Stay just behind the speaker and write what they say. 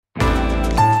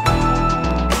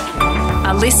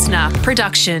listener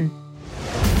production.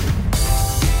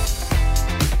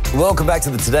 Welcome back to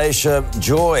the Today Show.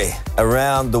 Joy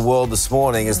around the world this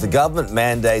morning as the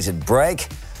government-mandated break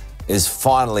is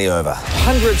finally over.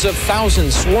 Hundreds of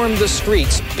thousands swarmed the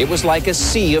streets. It was like a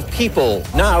sea of people.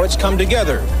 Now it's come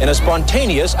together in a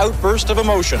spontaneous outburst of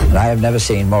emotion. I have never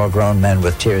seen more grown men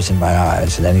with tears in my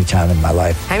eyes at any time in my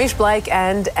life. Hamish Blake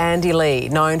and Andy Lee,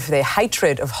 known for their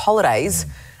hatred of holidays,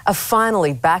 are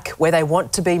finally back where they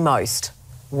want to be most,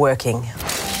 working.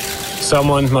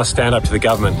 Someone must stand up to the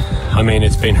government. I mean,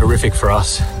 it's been horrific for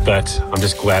us, but I'm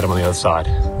just glad I'm on the other side.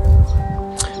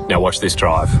 Now watch this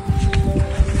drive.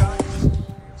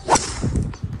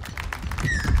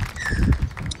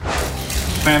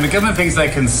 Man, the government thinks they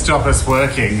can stop us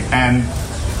working, and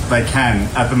they can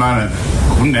at the moment.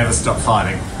 We'll never stop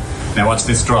fighting. Now watch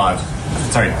this dive.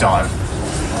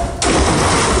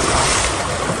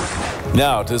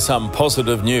 Now to some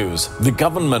positive news. The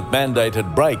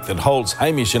government-mandated break that holds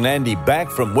Hamish and Andy back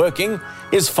from working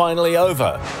is finally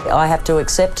over. I have to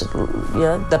accept,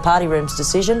 the party room's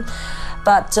decision.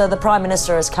 But the Prime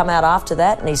Minister has come out after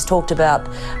that and he's talked about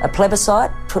a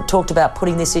plebiscite, talked about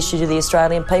putting this issue to the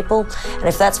Australian people. And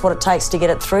if that's what it takes to get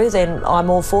it through, then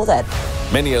I'm all for that.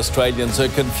 Many Australians are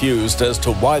confused as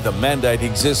to why the mandate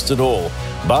exists at all.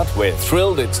 But we're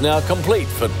thrilled it's now complete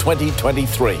for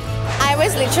 2023. I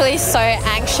was literally so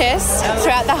anxious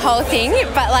throughout the whole thing,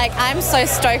 but I'm so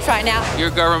stoked right now.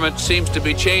 Your government seems to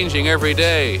be changing every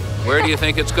day. Where do you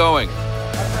think it's going?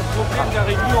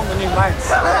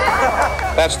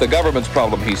 That's the government's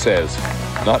problem, he says,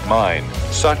 not mine.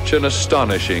 Such an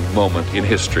astonishing moment in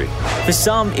history. For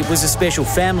some, it was a special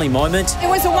family moment. It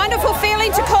was a wonderful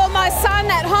feeling to call my son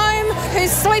at home,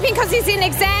 who's sleeping because he's in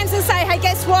exams, and say, hey,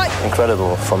 guess what?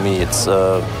 Incredible for me. It's,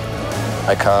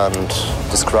 I can't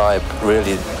describe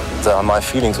really my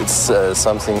feelings. It's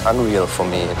something unreal for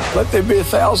me. Let there be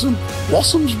 1,000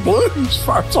 blossoms bloom as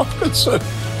far as I'm concerned.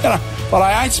 But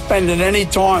I ain't spending any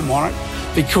time on it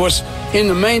because in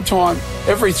the meantime,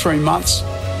 every 3 months,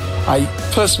 a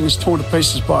person was torn to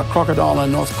pieces by a crocodile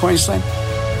in North Queensland.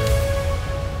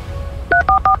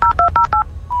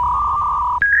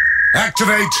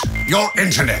 Activate your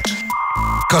internet,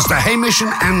 because the Hamish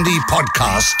and Andy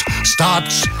podcast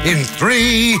starts in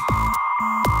 3,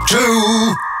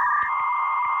 2...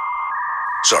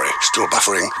 Sorry, still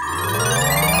buffering.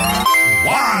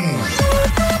 1...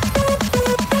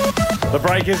 The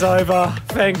break is over.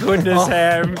 Thank goodness,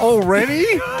 Ham. Already?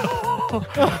 Oh,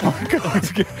 my God.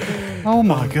 Oh,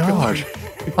 my God.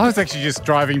 I was actually just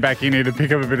driving back in here to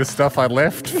pick up a bit of stuff I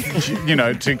left,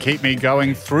 to keep me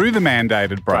going through the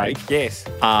mandated break. Yes.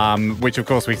 Which, of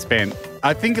course, we spent.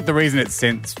 I think the reason it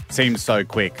seems so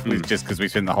quick was just because we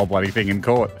spent the whole bloody thing in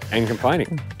court. And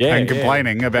complaining.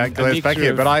 About Glass back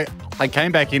here. But I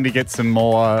came back in to get some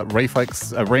more a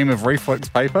ream of reflex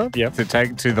paper to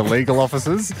take to the legal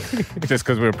officers, just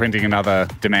because we were printing another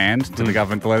demand to the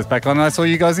government to let us back on. And I saw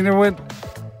you guys in there and went,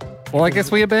 well, I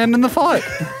guess we abandoned the fight.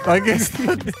 I guess,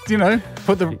 put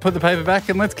the paper back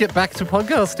and let's get back to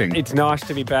podcasting. It's nice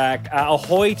to be back.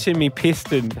 Ahoy to me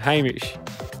piston, Hamish.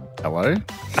 Hello?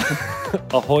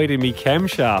 Ahoy to me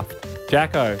camshaft,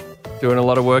 Jacko. Doing a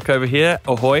lot of work over here.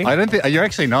 Ahoy. I don't think you're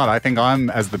actually not. I think I'm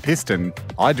as the piston.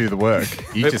 I do the work.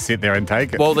 You just sit there and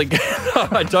take it. Well,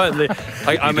 I don't.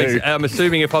 I'm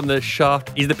assuming if I'm the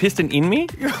shaft, is the piston in me?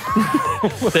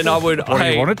 Then I would. What do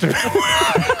you want it to?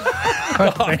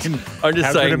 I'm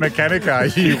just saying. How good a mechanic are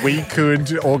you? We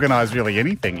could organise really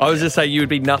anything. I was just saying you would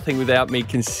be nothing without me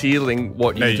concealing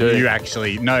what you do. You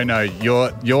actually. No.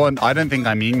 You're. I don't think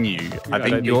I'm in you. I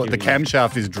think the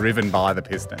camshaft is driven by the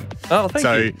piston. Oh,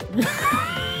 thank you.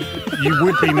 You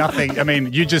would be nothing. I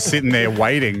mean, you're just sitting there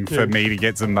waiting for me to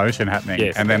get some motion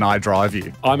happening, and then I drive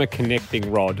you. I'm a connecting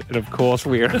rod, and of course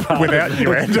we're without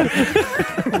you, Andrew.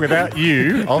 Without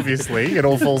you, obviously, it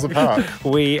all falls apart.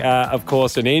 We are, of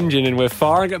course, an engine, and we're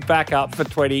firing it back up for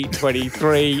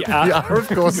 2023. We are, of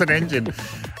course, an engine.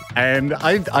 And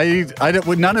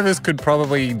none of us could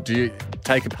probably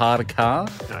take apart a car,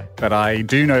 but I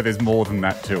do know there's more than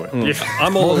that to it. Yeah.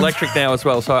 I'm all electric now as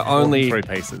well, so I only 3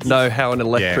 pieces. Know how an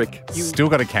electric... Yeah. Still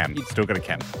got a cam.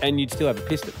 And you'd still have a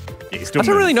piston. Yeah, I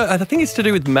don't really know. I think it's to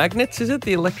do with magnets, is it?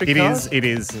 The electric cars? It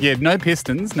is. Yeah, no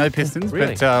pistons.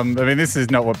 Really? But, this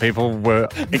is not what people were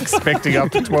expecting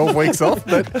after 12 weeks off,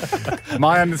 but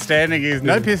my understanding is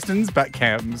no pistons, but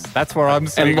cams. That's where I'm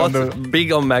sitting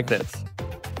big on magnets.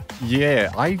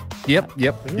 Yeah, Yep.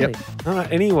 All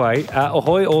right, anyway,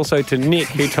 ahoy also to Nick,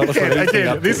 who told us what he's been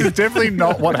up to. This is definitely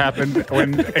not what happened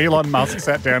when Elon Musk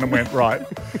sat down and went, right.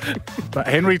 But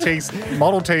Henry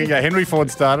Ford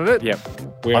started it.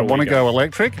 Yep. I want to go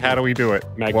electric. How do we do it?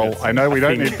 Magnets. Well, I know we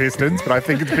don't need pistons, but I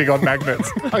think it's big on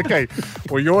magnets. Okay.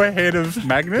 Well, you're ahead of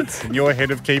magnets, and you're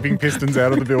ahead of keeping pistons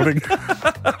out of the building.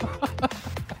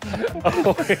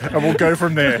 And we'll go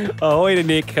from there. Ahoy to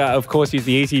Nick. Of course, use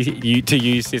the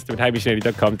easy-to-use system at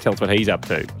HamishAndy.com to tell us what he's up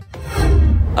to.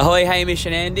 Ahoy, Hamish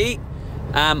and Andy.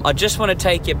 I just want to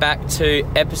take you back to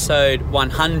episode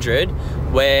 100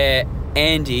 where,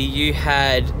 Andy, you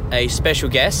had a special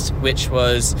guest, which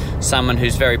was someone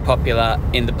who's very popular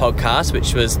in the podcast,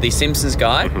 which was the Simpsons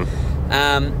guy.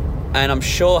 And I'm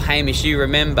sure, Hamish, you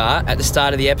remember at the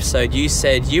start of the episode, you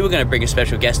said you were going to bring a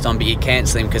special guest on, but you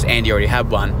cancelled him because Andy already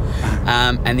had one.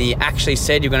 And he actually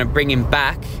said you're going to bring him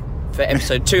back for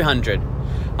episode 200.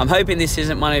 I'm hoping this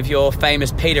isn't one of your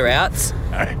famous Peter outs,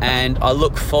 and I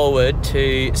look forward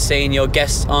to seeing your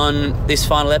guests on this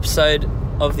final episode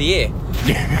of the year.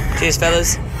 Cheers,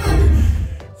 fellas.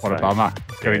 What a bummer.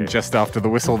 Going just after the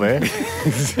whistle there.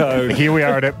 So here we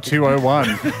are at Ep 201.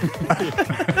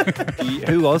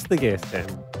 Who was the guest then?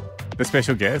 The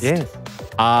special guest? Yes.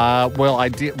 Well, I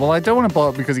don't want to blow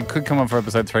it because he could come on for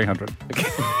episode 300.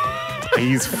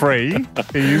 He's free.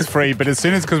 He is free. But as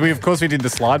soon as, because we did the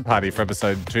slide party for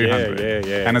episode 200.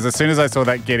 Yeah. And as soon as I saw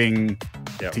that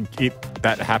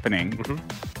happening,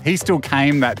 he still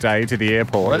came that day to the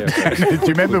airport. Yep. Do you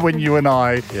remember when you and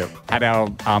I had our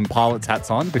pilot's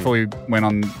hats on before we went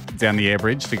on down the air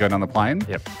bridge to go down the plane?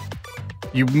 Yep.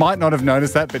 You might not have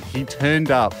noticed that, but he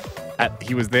turned up.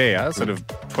 He was there, sort of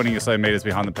 20 or so metres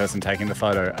behind the person taking the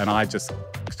photo, and I just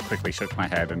quickly shook my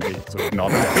head and he sort of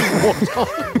nodded.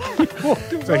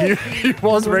 So he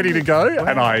was ready to go,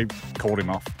 and I called him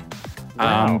off.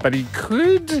 Wow. But he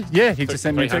could, he just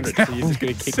sent me a text. So you're just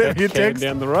going to kick that can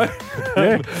down the road?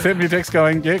 Sent me a text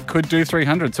going, could do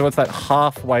 300. So it's that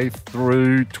halfway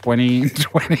through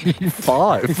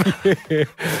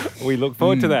 2025. We look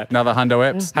forward to that. Another hundo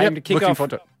apps. Hey, to kick off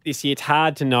this year, it's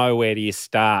hard to know where do you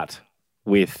start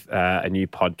with a new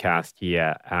podcast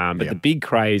year. But the big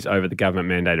craze over the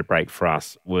government-mandated break for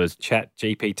us was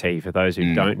ChatGPT. For those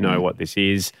who don't know what this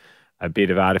is, a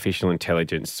bit of artificial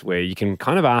intelligence where you can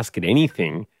kind of ask it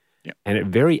anything and it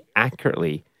very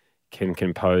accurately can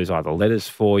compose either letters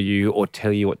for you or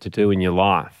tell you what to do in your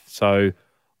life. So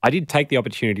I did take the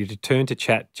opportunity to turn to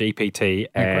ChatGPT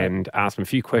and ask them a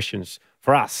few questions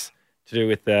for us to do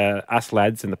with us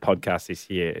lads in the podcast this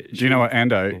year. Do you know what,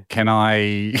 Ando? Can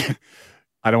I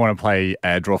don't want to play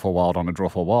Draw for Wild on a Draw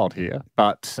for Wild here,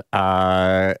 but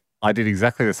I did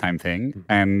exactly the same thing.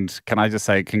 And can I just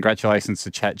say congratulations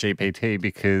to ChatGPT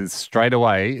because straight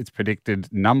away it's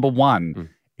predicted number one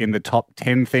in the top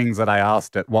 10 things that I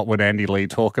asked it, what would Andy Lee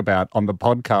talk about on the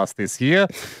podcast this year?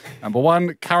 Number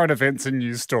one, current events and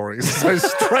news stories. So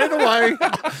straight away,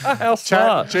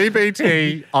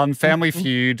 ChatGPT on Family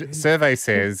Feud survey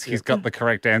says he's got the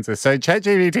correct answer. So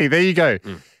ChatGPT, there you go.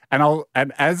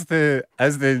 And as the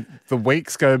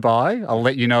weeks go by, I'll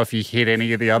let you know if you hit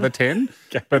any of the other 10.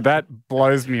 But that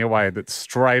blows me away that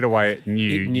straight away it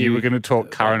knew you were going to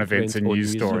talk current events and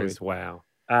news stories. Wow.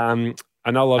 I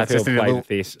know a lot of people play with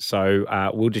this, so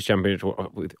we'll just jump into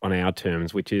it on our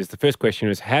terms, which is the first question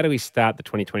is, how do we start the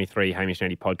 2023 Hamish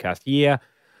Andy podcast year?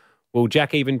 Will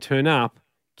Jack even turn up,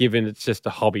 given it's just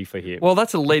a hobby for him? Well,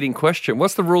 that's a leading question.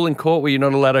 What's the rule in court where you're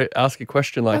not allowed to ask a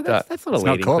question like that? That's not a It's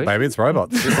leading not court, question. baby. It's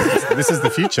robots. This is the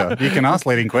future. You can ask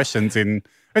leading questions in...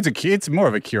 It's more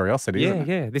of a curiosity, isn't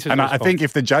it? This was and I think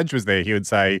if the judge was there, he would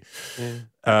say,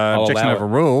 objection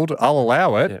overruled, I'll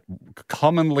allow it.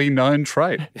 Commonly known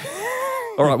trait.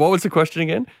 All right, what was the question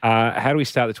again? How do we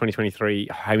start the 2023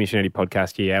 Hamish Andy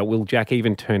podcast year? Will Jack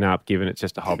even turn up, given it's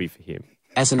just a hobby for him?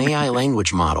 As an AI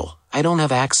language model, I don't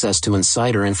have access to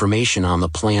insider information on the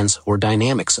plans or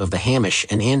dynamics of the Hamish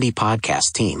and Andy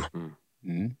podcast team.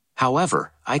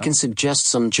 However, I can suggest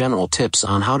some general tips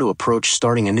on how to approach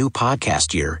starting a new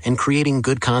podcast year and creating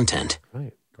good content.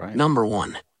 Great. Number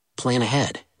 1, plan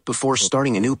ahead. Before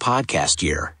starting a new podcast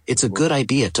year, it's a good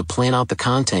idea to plan out the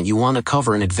content you want to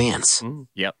cover in advance.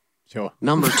 Yep, sure.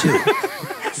 Number 2,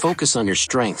 focus on your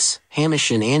strengths. Hamish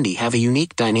and Andy have a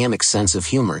unique dynamic sense of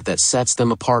humor that sets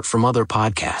them apart from other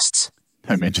podcasts.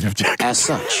 No mention of Jack. As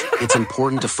such, it's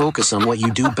important to focus on what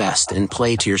you do best and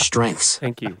play to your strengths.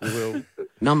 Thank you. Will.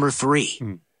 Number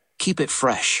 3, keep it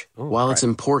fresh. While it's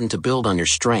important to build on your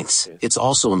strengths, it's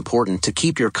also important to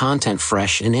keep your content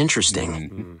fresh and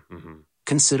interesting.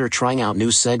 Consider trying out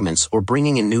new segments or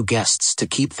bringing in new guests to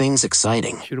keep things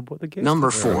exciting.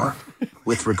 Number 4,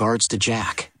 with regards to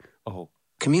Jack.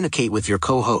 Communicate with your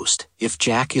co-host. If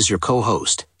Jack is your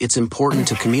co-host, it's important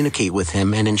to communicate with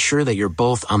him and ensure that you're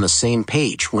both on the same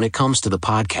page when it comes to the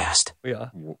podcast. We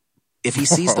are. If he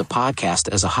sees the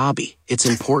podcast as a hobby, it's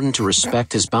important to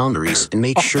respect his boundaries and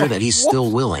make sure that he's still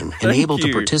willing and able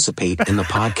to participate in the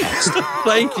podcast.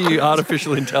 Thank you,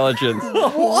 artificial intelligence.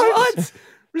 What?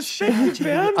 Respect your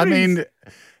boundaries. I mean,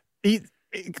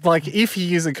 if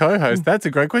he is a co-host, that's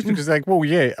a great question because,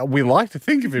 we like to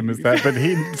think of him as that,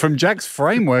 but from Jack's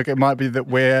framework, it might be that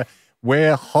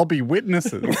we're hobby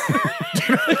witnesses.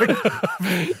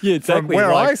 Yeah, exactly. From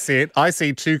where I sit, I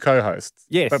see two co-hosts.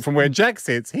 Yes. But from where Jack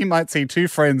sits, he might see two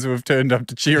friends who have turned up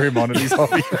to cheer him on at his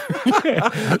hobby.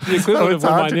 The equivalent of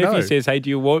when my nephew says, "Hey, do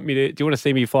you want to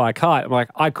see me fly a kite?" I'm like,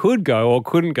 I could go or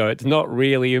couldn't go. It's not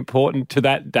really important to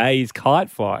that day's kite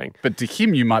flying. But to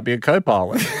him, you might be a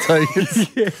co-pilot. So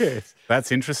yes.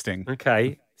 That's interesting.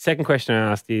 Okay. Second question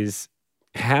I asked is,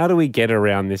 how do we get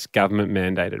around this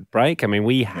government-mandated break? I mean,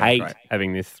 we hate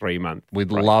having this 3-month We'd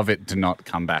break. love it to not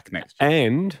come back next year.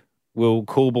 And will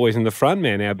Cool Boys and the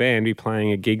Frontman, our band, be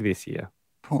playing a gig this year?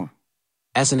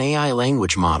 As an AI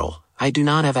language model, I do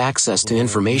not have access to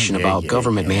information about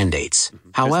government mandates.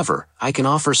 However, I can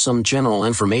offer some general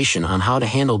information on how to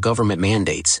handle government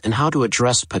mandates and how to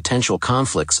address potential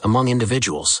conflicts among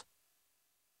individuals.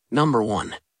 Number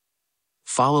 1.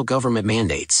 Follow government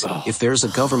mandates. If there's a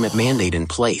government mandate in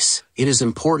place, it is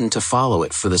important to follow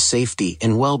it for the safety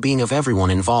and well-being of everyone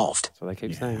involved. That's what they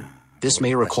keep saying. This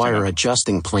may require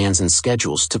adjusting plans and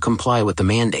schedules to comply with the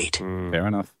mandate. Fair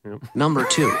enough. Number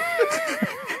 2.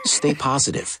 Stay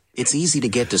positive. It's easy to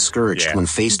get discouraged when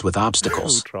faced with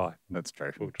obstacles. We'll try. That's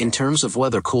true. In terms of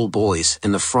whether Cool Boys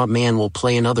and the Frontman will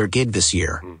play another gig this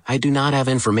year, I do not have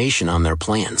information on their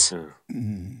plans.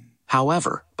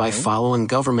 However, by following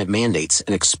government mandates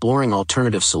and exploring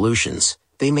alternative solutions,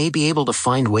 they may be able to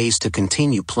find ways to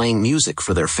continue playing music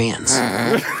for their fans.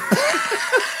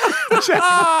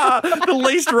 The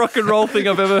least rock and roll thing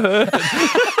I've ever heard.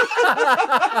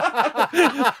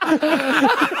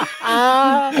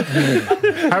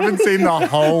 Haven't seen the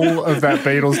whole of that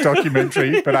Beatles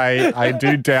documentary, but I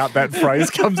do doubt that phrase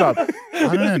comes up.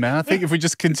 I don't know, man. I think if we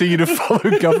just continue to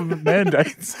follow government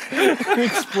mandates,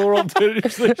 explore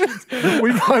alternative solutions,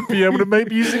 we might be able to make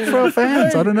music for our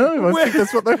fans. I don't know. I think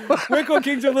that's what they want. We're called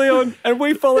Kings of Leon, and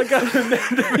we follow government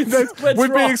mandates.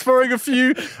 We've been exploring a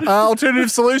few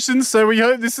alternative solutions, so we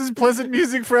hope this is pleasant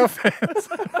music for our fans.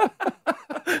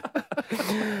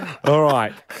 All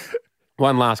right.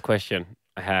 One last question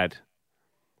I had.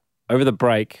 Over the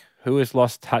break, who has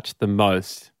lost touch the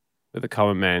most with the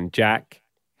common man? Jack,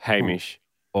 Hamish,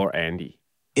 or Andy?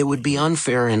 It would be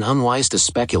unfair and unwise to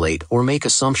speculate or make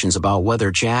assumptions about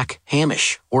whether Jack,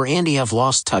 Hamish, or Andy have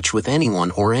lost touch with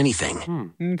anyone or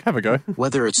anything. Have a go.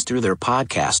 Whether it's through their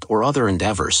podcast or other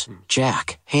endeavors,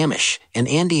 Jack, Hamish, and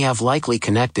Andy have likely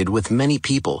connected with many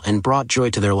people and brought joy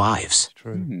to their lives.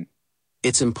 True.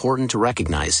 It's important to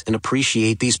recognize and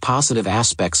appreciate these positive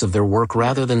aspects of their work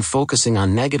rather than focusing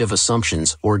on negative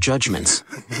assumptions or judgments.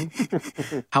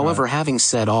 However, having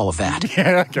said all of that,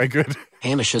 okay, good.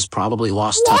 Hamish has probably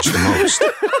lost touch the most.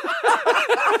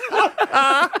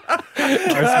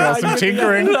 I smell some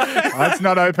tinkering. That's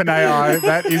not open AI.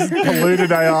 That is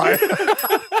polluted AI.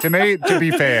 To me, to be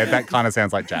fair, that kind of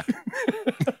sounds like Jack.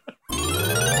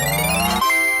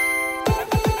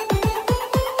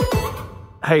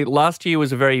 Hey, last year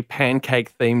was a very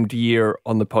pancake-themed year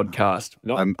on the podcast.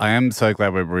 I am so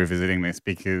glad we're revisiting this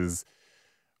because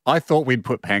I thought we'd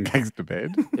put pancakes to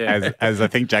bed. As I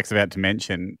think Jack's about to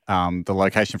mention, the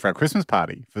location for our Christmas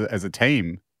party as a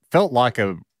team felt like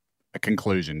a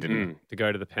conclusion, didn't it? To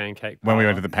go to the pancake parlor. When we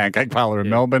went to the pancake parlor in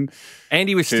Melbourne.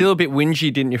 Andy was still a bit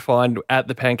whingy, didn't you find, at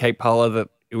the pancake parlor that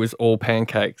it was all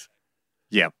pancakes?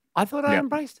 Yeah. I thought I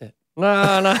embraced it.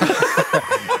 No.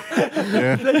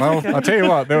 Yeah. Well, I'll tell you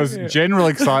what, there was general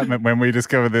excitement when we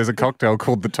discovered there's a cocktail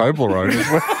called the Toblerone.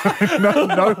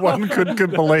 No one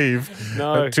could believe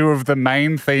that two of the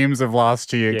main themes of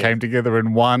last year came together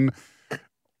in one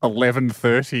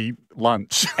 11:30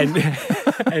 lunch.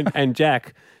 And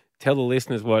Jack, tell the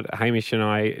listeners what Hamish and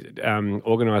I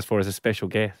organised for as a special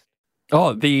guest.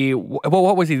 Oh,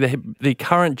 what was he? The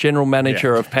current general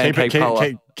manager of Pancake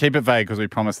Parlor. Keep it vague because we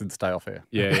promised it'd stay off air.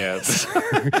 Yeah.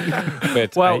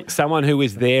 But someone who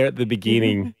was there at the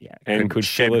beginning and could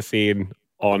fill us in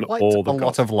on all the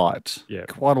lot of light. Yeah.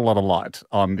 Quite a lot of light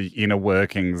on the inner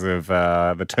workings of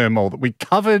the turmoil that we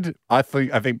covered, I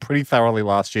think pretty thoroughly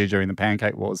last year during the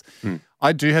Pancake Wars.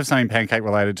 I do have something pancake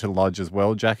related to lodge as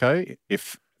well, Jacko.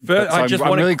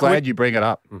 I'm really glad you bring it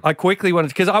up. I quickly wanted,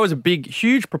 because I was a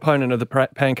huge proponent of the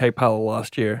pancake parlor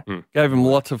last year. Gave him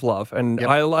lots of love, and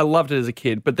I loved it as a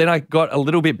kid. But then I got a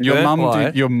little bit burnt by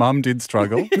it. Your mum did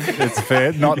struggle. It's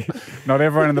fair. Not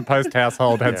everyone in the Post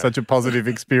household had such a positive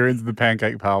experience of the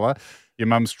pancake parlor. Your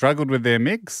mum struggled with their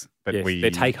mix. but Yes, we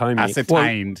their take-home mix.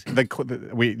 ascertained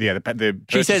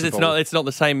She says it's purchasable- not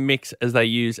the same mix as they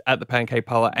use at the pancake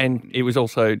parlour, and it was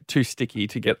also too sticky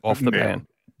to get off the pan.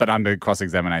 But under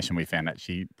cross-examination, we found that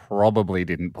she probably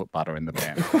didn't put butter in the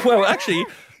pan. Well, actually,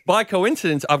 by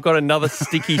coincidence, I've got another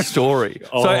sticky story.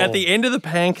 So at the end of the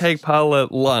pancake parlour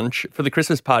lunch for the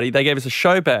Christmas party, they gave us a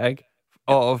show bag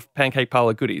of pancake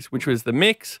parlour goodies, which was the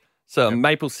mix, some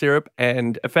maple syrup,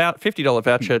 and a $50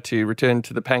 voucher to return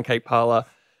to the pancake parlour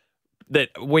that,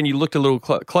 when you looked a little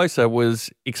closer, was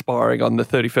expiring on the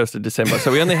 31st of December.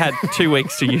 So we only had 2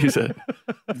 weeks to use it.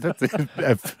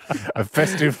 That's a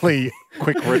festively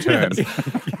quick return.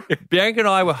 Bianca and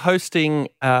I were hosting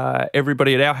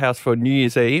everybody at our house for New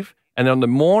Year's Eve. And on the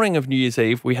morning of New Year's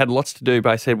Eve, we had lots to do,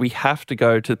 but I said, we have to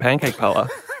go to the pancake parlour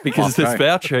because this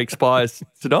voucher expires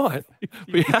tonight.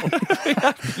 We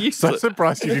have to use So it.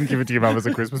 surprised you didn't give it to your mum as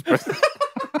a Christmas present.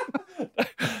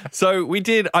 So we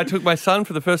did. I took my son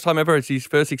for the first time ever. It's his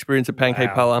first experience at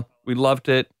pancake parlour. We loved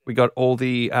it. We got all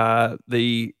the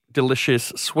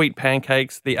delicious sweet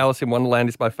pancakes. The Alice in Wonderland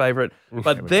is my favourite.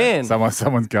 But then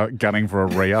someone's gunning for a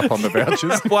re-up on the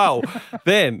vouchers. Well,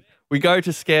 then we go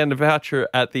to scan the voucher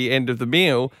at the end of the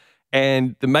meal,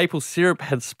 and the maple syrup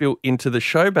had spilt into the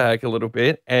show bag a little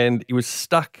bit, and it was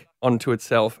stuck onto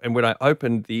itself. And when I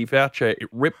opened the voucher, it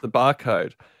ripped the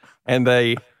barcode, and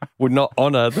they would not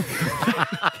honour the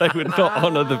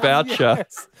voucher.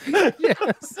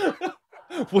 Yes.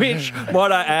 Which,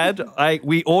 might I add,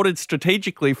 we ordered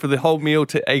strategically for the whole meal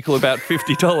to equal about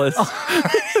 $50.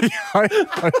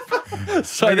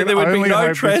 So that there would be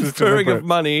no transferring of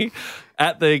money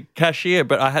at the cashier,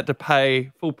 but I had to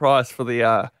pay full price for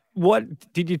the...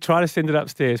 What did you try to send it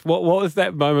upstairs? What was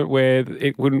that moment where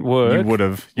it wouldn't work?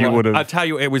 You would have. I tell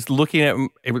you, it was looking at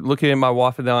my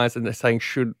wife in the eyes and they're saying,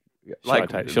 should I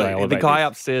the guy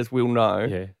upstairs will know.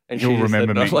 Yeah. And You'll she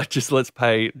remember said, me. no, let's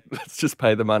just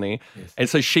pay the money. Yes. And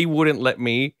so she wouldn't let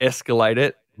me escalate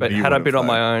it. But had I been on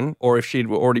my own, or if she'd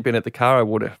already been at the car, I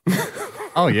would have.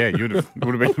 Oh yeah, you'd have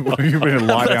been a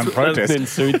lie down protest. Then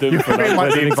sued them Would for have been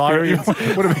like that experience.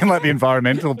 would have been like the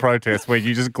environmental protest where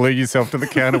you just glue yourself to the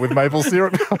counter with maple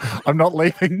syrup. I'm not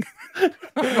leaving.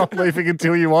 I'm not leaving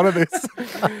until you honour this.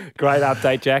 Great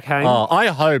update, Jack Hayne. Oh, I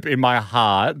hope in my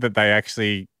heart that they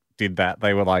actually did that.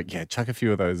 They were like, yeah, chuck a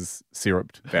few of those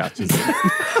syruped vouchers in.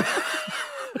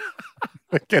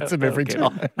 It gets them every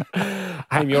time.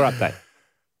 Hayne, your update.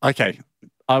 Okay.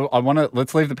 I want to,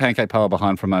 let's leave the pancake parlour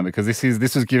behind for a moment because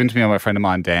this was given to me by my friend of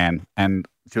mine, Dan, and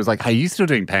she was like, hey, you still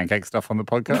doing pancake stuff on the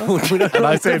podcast? And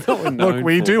I said, look,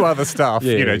 we do other stuff.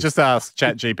 Yeah. You know, just ask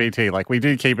ChatGPT. Like, we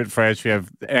do keep it fresh. We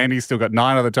have, Andy's still got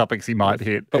 9 other topics he might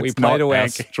hit. But we play to our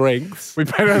strengths. We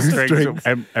play to our strengths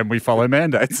and we follow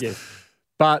mandates. Yes.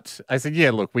 But I said,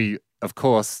 yeah, look, we, of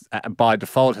course, by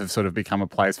default have sort of become a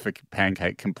place for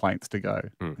pancake complaints to go.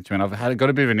 Which meant I've got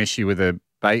a bit of an issue with the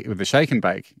shake and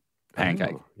bake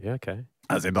pancake. Oh, yeah, okay.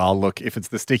 I said, oh, look, if it's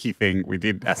the sticky thing, we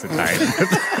did ascertain.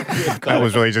 That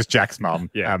was really just Jack's mum.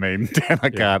 Yeah. I mean, Dan, I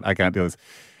can't do this.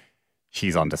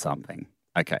 She's onto something.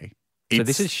 Okay. So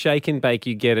this is shake and bake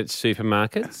you get at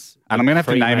supermarkets? And I'm going to have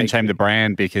to name and Pre-made. shame the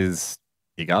brand because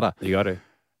you got to.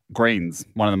 Greens,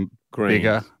 one of the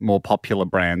bigger, more popular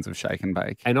brands of shake and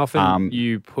bake. And often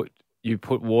you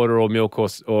put water or milk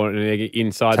or an egg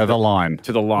inside to the line.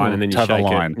 To the line and then you to shake the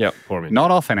line. it. Yep. Pour 'em in. Not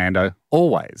often, Ando.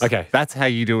 Always. Okay. That's how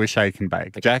you do a shake and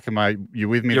bake. Jack, you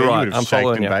with me? You're there? right. You would have I'm shaked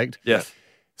following and you. baked. Yes.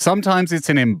 Sometimes it's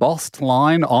an embossed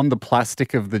line on the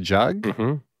plastic of the jug.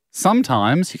 Mm-hmm.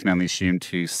 Sometimes you can only assume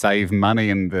to save money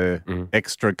and the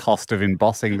extra cost of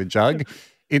embossing the jug.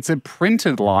 It's a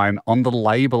printed line on the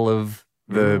label of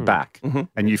the back,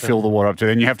 and you fill the water up to.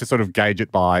 Then you have to sort of gauge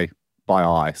it by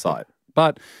eyesight.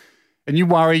 And you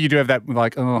worry, you do have that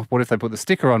like, oh, what if they put the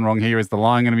sticker on wrong here? Is the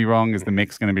line going to be wrong? Is the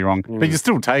mix going to be wrong? But you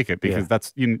still take it because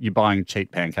that's you're buying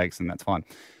cheap pancakes and that's fine.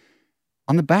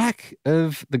 On the back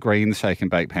of the Greens shake and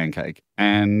bake pancake,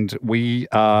 and we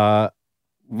are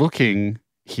looking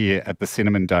here at the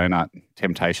cinnamon donut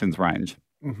Temptations range.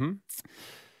 Mm-hmm.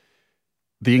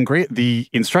 The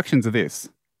instructions are this: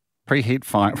 preheat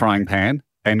frying pan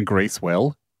and grease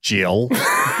well. Jill.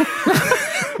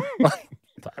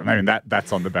 I mean,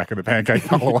 that's on the back of the pancake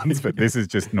parlour ones, but this is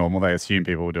just normal. They assume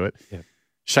people will do it. Yeah.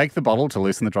 Shake the bottle to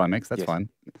loosen the dry mix. That's fine.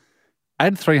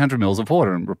 Add 300 mils of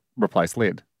water and replace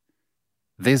lid.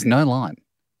 There's no line.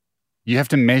 You have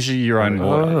to measure your own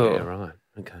water. Yeah, right.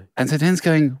 Okay. And so Dan's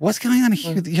going, what's going on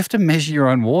here? You have to measure your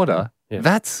own water.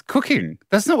 That's cooking.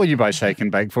 That's not what you buy shake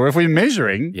and bake for. If we're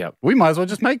measuring, we might as well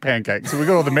just make pancakes. So we've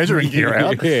got all the measuring gear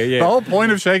out. The whole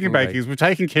point of shake and bake is we're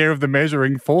taking care of the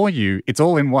measuring for you. It's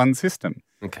all in one system.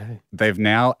 Okay. They've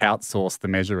now outsourced the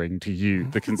measuring to you,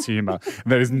 the consumer.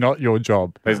 That is not your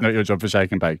job. That is not your job for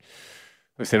shake and bake.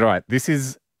 We said, all right, this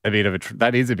is a bit of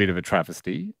a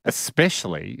travesty,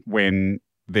 especially when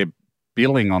they're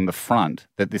billing on the front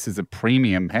that this is a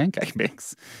premium pancake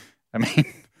mix. I mean,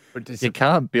 you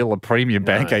can't bill a premium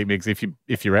pancake mix if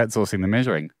you're outsourcing the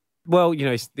measuring. Well, you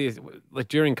know, like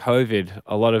during COVID,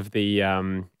 a lot of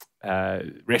the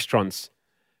restaurants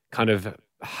kind of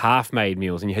half-made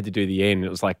meals, and you had to do the end. It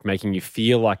was like making you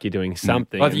feel like you're doing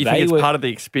something. Well, you think it's part of the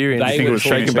experience. They were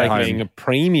shake and bake being a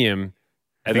premium.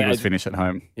 I think it was finish at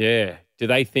home. Yeah. Do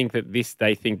they think that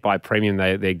they think by premium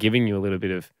they're giving you a little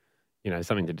bit of, you know,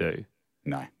 something to do?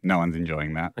 No one's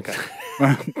enjoying that. Okay.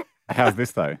 How's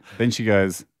this though? Then she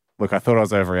goes, look, I thought I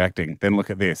was overreacting. Then look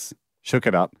at this. Shook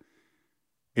it up.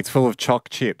 It's full of choc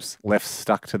chips left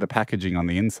stuck to the packaging on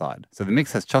the inside. So the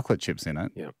mix has chocolate chips in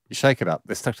it. Yeah. You shake it up.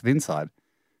 They're stuck to the inside.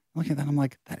 Look at that. I'm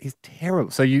like, that is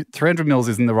terrible. So 300 mils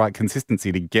isn't the right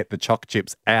consistency to get the choc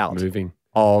chips out. Moving.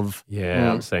 Of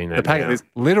I'm seeing that. The packet. There's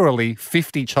literally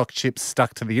 50 choc chips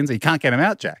stuck to the inside. You can't get them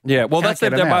out, Jack. Yeah, well, that's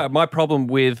my problem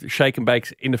with shake and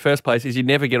bakes in the first place is you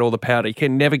never get all the powder. You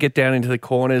can never get down into the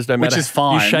corners, no matter. Which is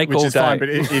fine. You shake which all is day. fine. But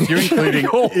if you're including,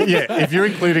 if you're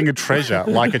including a treasure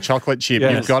like a chocolate chip,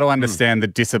 you've got to understand the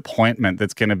disappointment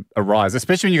that's going to arise,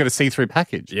 especially when you've got a see-through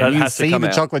package. Yeah, you it can has to see come the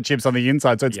out. chocolate chips on the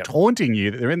inside, so it's taunting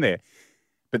you that they're in there.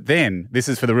 But then this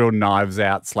is for the real knives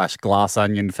out / glass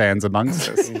onion fans amongst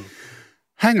us.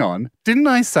 Hang on, didn't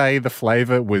I say the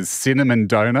flavour was cinnamon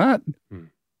donut?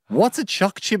 What's a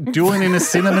choc chip doing in a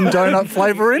cinnamon donut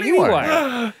flavour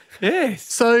anyway? Yes.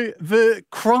 So the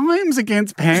crimes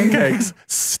against pancakes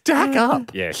stack up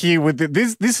here with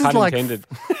this. This is like intended.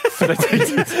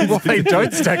 Well, they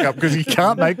don't stack up because you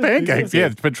can't make pancakes. Yeah,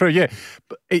 but true. Yeah,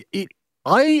 but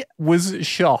I was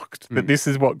shocked that this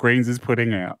is what Greens is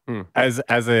putting out as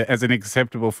an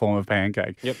acceptable form of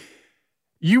pancake. Yep.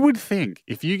 You would think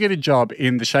if you get a job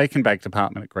in the shake and bake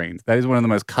department at Greens, that is one of the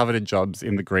most coveted jobs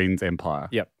in the Greens empire.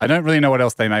 Yep. I don't really know what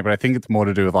else they make, but I think it's more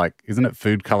to do with isn't it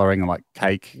food colouring and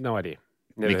cake? No idea.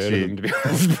 Never heard of them, to be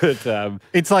honest. But,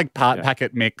 it's like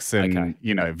packet mix and,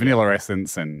 vanilla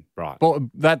essence and... Right. Well,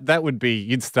 that would be...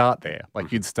 You'd start there.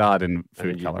 You'd start in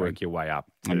food you'd colouring. work your way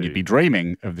up. And you'd be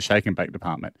dreaming of the shake and bake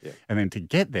department. Yeah. And then to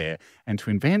get there and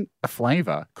to invent a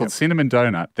flavour called cinnamon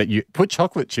donut that you put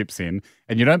chocolate chips in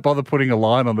and you don't bother putting a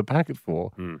line on the packet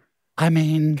for... I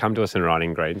mean... Come to us in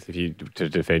writing, Greens, to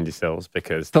defend yourselves,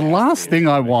 because... The last thing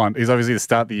I want is obviously to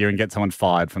start the year and get someone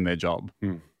fired from their job.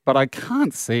 But I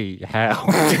can't see how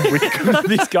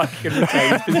this guy can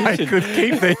retain his position. They could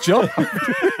keep their job.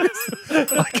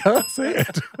 I can't see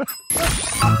it.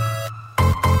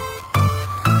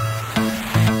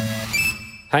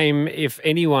 Haim, if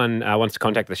anyone wants to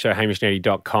contact the show,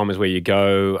 hamishandy.com is where you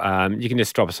go. You can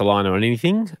just drop us a line on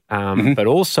anything. But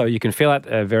also you can fill out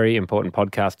a very important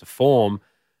podcast form,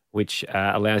 which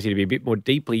allows you to be a bit more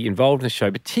deeply involved in the show,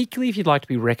 particularly if you'd like to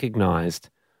be recognised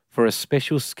for a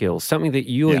special skill, something that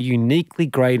you are uniquely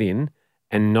great in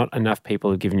and not enough people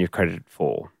have given you credit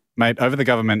for. Mate, over the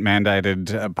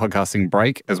government-mandated podcasting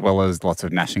break, as well as lots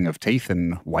of gnashing of teeth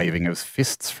and waving of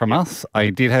fists from us,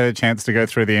 I did have a chance to go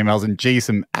through the emails and,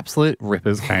 some absolute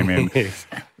rippers came in.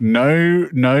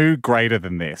 No greater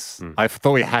than this. I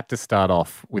thought we had to start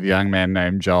off with a young man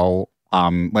named Joel.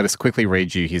 Let us quickly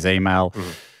read you his email.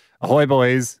 Ahoy,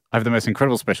 boys. I have the most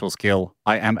incredible special skill.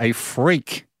 I am a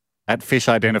freak at fish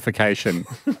identification.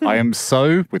 I am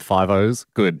so, with 5 O's,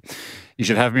 good. You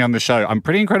should have me on the show. I'm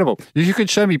pretty incredible. You could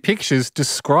show me pictures,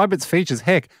 describe its features.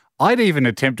 Heck, I'd even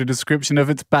attempt a description of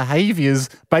its behaviours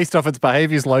based off its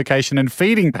behaviours, location and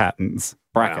feeding patterns.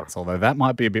 Brackets, although that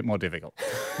might be a bit more difficult.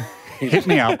 Hit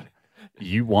me up.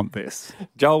 You want this.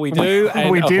 Joel, we do. And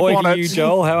we did want to it. You,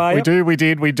 Joel, how are you? We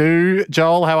do.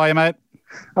 Joel, how are you, mate?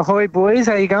 Ahoy, boys.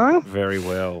 How you going? Very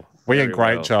well. We are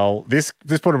great, Joel. This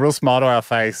put a real smile to our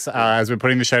face as we're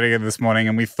putting the show together this morning,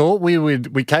 and we thought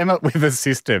we came up with a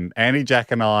system. Andy, Jack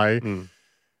and I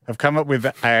have come up with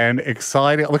an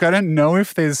exciting... Look, I don't know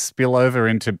if there's spillover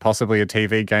into possibly a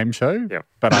TV game show,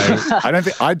 but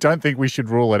I don't think we should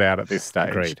rule it out at this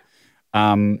stage. Agreed.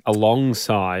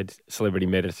 Alongside celebrity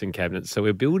medicine cabinets. So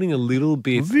we're building a little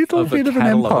bit of a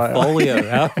catalog folio,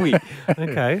 aren't we?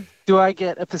 Okay. Do I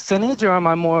get a percentage, or am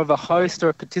I more of a host or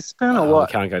a participant, or what?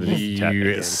 I can't go to this chat You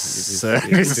again.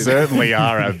 certainly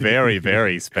are a very,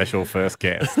 very special first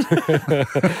guest.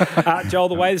 Joel,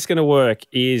 the way this is going to work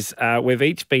is we've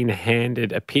each been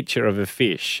handed a picture of a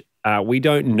fish. We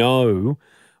don't know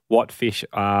what fish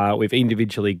we've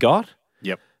individually got.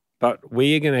 Yep. But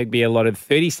we are going to be allotted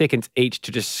 30 seconds each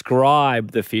to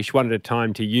describe the fish one at a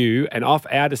time to you. And off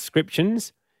our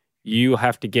descriptions, you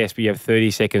have to guess. We have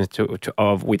 30 seconds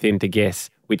within to guess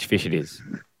which fish it is.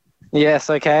 Yes,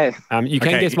 okay. You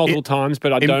can guess multiple times,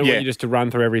 but I don't want you just to run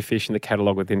through every fish in the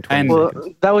catalogue within 20 seconds.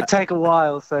 Well, that would take a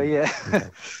while, so yeah. Okay.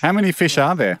 How many fish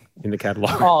are there in the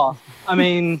catalogue? Oh, I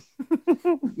mean,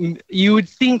 you would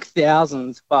think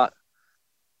thousands, but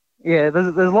yeah,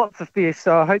 there's lots of fish,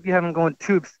 so I hope you haven't gone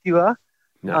too obscure.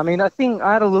 No. I mean, I think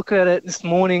I had a look at it this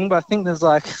morning, but I think there's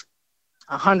like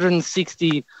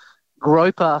 160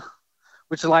 groper,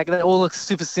 which like they all look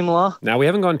super similar. No, we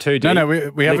haven't gone too deep. No,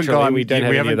 we haven't gone. We don't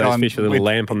have any of those fish with a little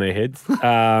lamp on their heads.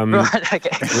 Right, okay.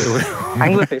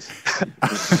 Anglerfish.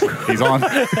 He's on.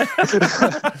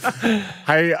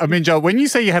 Hey, I mean, Joel, when you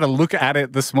say you had a look at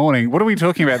it this morning, what are we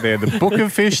talking about there? The book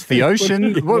of fish, the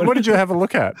ocean? What did you have a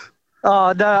look at?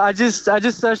 Oh no, I just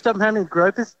searched up how many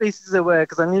groper species there were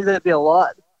because I knew there'd be a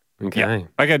lot. Okay. Yeah.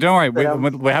 Okay, don't worry.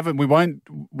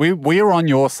 We are on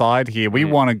your side here. We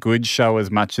want a good show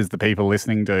as much as the people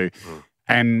listening do.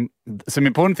 And some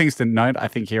important things to note, I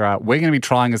think, here are we're going to be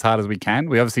trying as hard as we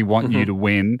can. We obviously want you to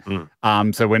win.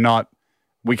 So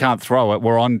we can't throw it.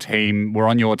 We're on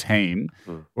your team.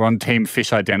 We're on team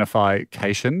fish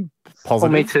identification. Positive.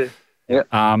 Oh, me too. Yeah.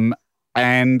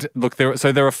 And look,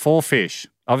 there are 4 fish.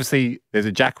 Obviously, there's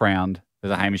a Jack round,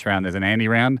 there's a Hamish round, there's an Andy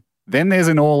round. Then there's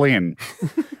an all-in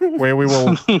where we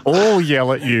will all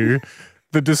yell at you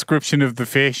the description of the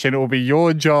fish, and it will be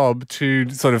your job to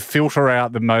sort of filter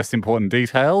out the most important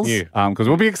details because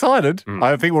we'll be excited.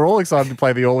 I think we're all excited to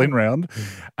play the all-in round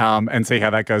and see how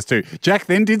that goes too. Jack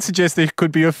then did suggest there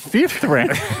could be a 5th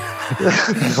round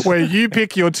where you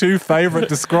pick your 2 favourite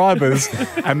describers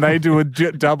and they do a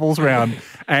doubles round.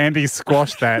 Andy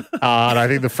squashed that, and I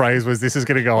think the phrase was, "This is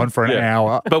going to go on for an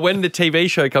hour." But when the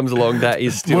TV show comes along, that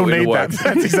is still we'll in need the works.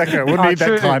 that. That's exactly right. We'll need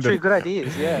that kind of. Good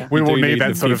ideas, yeah. We will need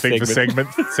that sort of thing for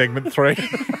segment 3.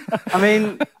 I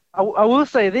mean, I will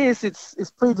say this: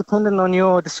 it's pretty dependent on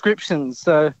your descriptions.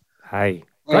 So, hey,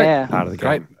 yeah, part of the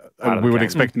game. We would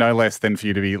expect no less than for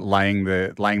you to be laying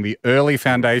the early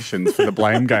foundations for the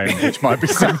blame game, which might be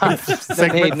segment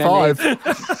 5.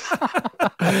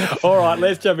 All right,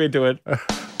 let's jump into it.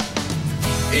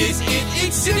 Is it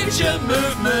its signature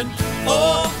movement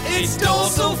or its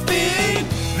dorsal fin?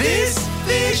 This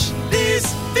fish,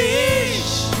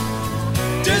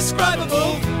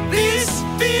 describable. This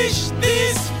fish,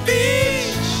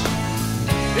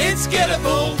 it's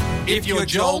gettable if you're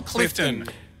Joel Clifton.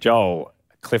 Joel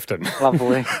Clifton.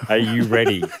 Lovely. Are you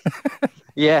ready?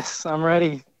 Yes, I'm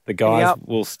ready. The guys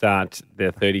will start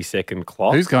their 30-second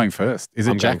clock. Who's going first? Is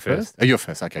it Jack first? Oh, you're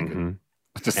first. Okay, good.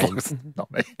 Just as long as it's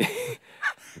not me.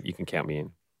 You can count me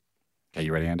in. Okay,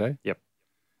 you ready, Ando? Yep.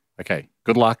 Okay,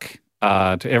 good luck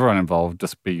to everyone involved,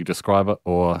 just be describer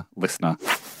or listener.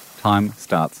 Time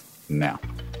starts now.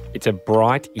 It's a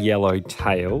bright yellow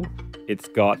tail. It's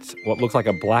got what looks like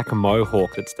a black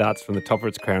mohawk that starts from the top of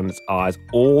its crown and its eyes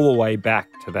all the way back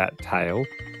to that tail.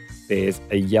 There's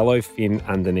a yellow fin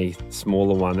underneath,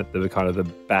 smaller one at the kind of the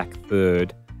back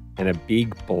third, and a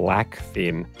big black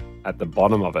fin at the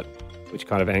bottom of it, which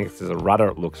kind of acts as a rudder,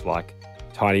 it looks like.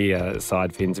 Tiny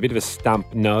side fins, a bit of a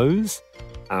stump nose,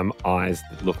 eyes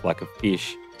that look like a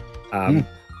fish.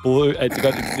 Blue, it's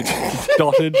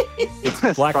dotted, it's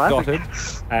black dotted,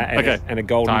 and a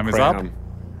golden Time crown. Is up.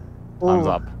 Time's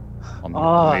up.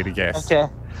 On me to guess.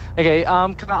 Okay.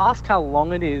 Can I ask how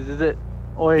long it is? Is it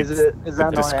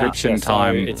that description not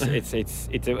time? It's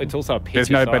also a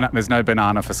picture. There's no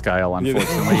banana for scale,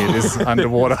 unfortunately. It is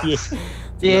underwater.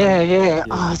 Yeah.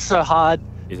 Oh, it's so hard.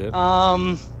 Is it?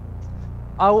 I'm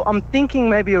thinking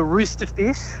maybe a rooster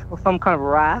fish or some kind of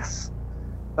wrasse,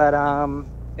 but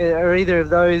are either of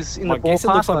those in the ballpark? I guess it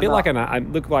looks a bit like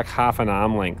like half an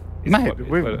arm length. Mate,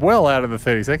 we're well out of the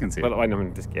 30 seconds here. But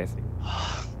I'm just guessing.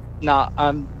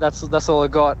 That's all I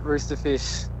got. Rooster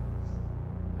fish.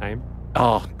 Aim.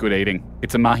 Oh, good eating.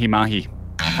 It's a mahi-mahi.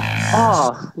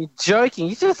 Oh, you're joking.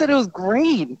 You just said it was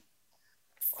green.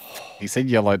 He said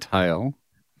yellow tail.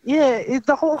 Yeah, it's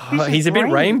the whole fish. He's a bit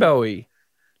rainbowy.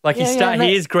 Like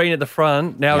he is green at the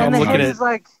front. Now I'm looking at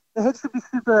the head should be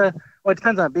super. Well, it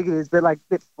depends on how big it is, but like a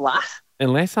bit flat.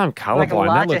 Unless I'm colourblind,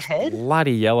 that looks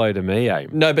bloody yellow to me, eh?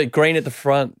 No, but green at the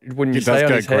front. Wouldn't you say on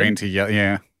his head? It does go green to yellow,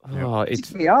 yeah. Oh,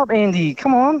 Pick me up, Andy.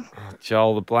 Come on.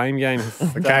 Joel, the blame game has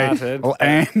started. Okay. Well,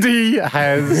 Andy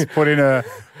has put in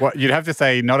what you'd have to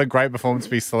say, not a great performance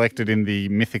to be selected in the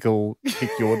mythical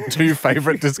pick your 2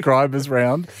 favourite describers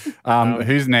round.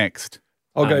 Who's next?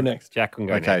 I'll go next. Jack can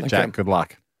go next. Okay, Jack, good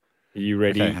luck. Are you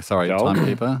ready? Okay, sorry, Joel?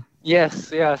 timekeeper.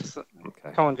 Yes. Okay.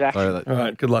 Come on, Jack. All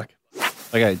right, good luck.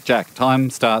 Okay, Jack, time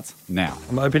starts now.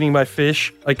 I'm opening my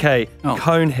fish. Okay,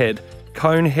 Conehead.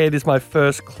 Conehead is my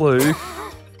first clue,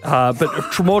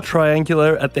 but more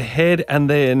triangular at the head and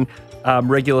then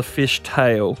regular fish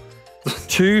tail.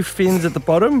 2 fins at the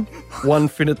bottom, 1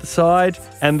 fin at the side,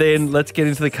 and then let's get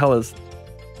into the colours.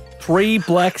 3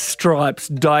 black stripes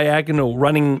diagonal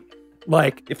running,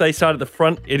 like if they start at the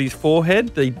front at his forehead,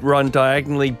 they run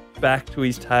diagonally back to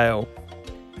his tail.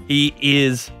 He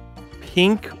is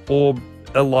pink or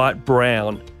a light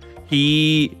brown.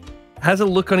 He has a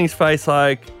look on his face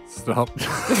like... Stop.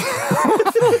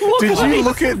 Did you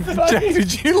look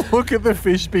at the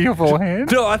fish beforehand?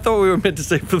 No, I thought we were meant to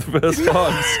see it for the first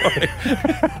time. Sorry.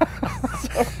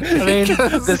 I mean,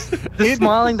 the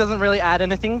smiling doesn't really add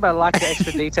anything, but I like the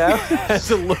extra detail. Has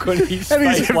a look on his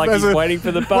face like he's waiting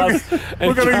for the bus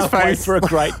and can't wait for a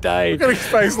great day. Look at his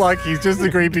face like he's just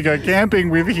agreed to go camping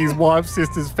with his wife's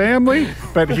sister's family,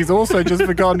 but he's also just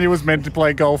forgotten he was meant to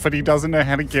play golf and he doesn't know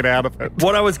how to get out of it.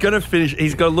 What I was going to finish,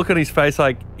 he's got a look on his face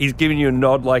like he's giving you a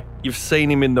nod like you've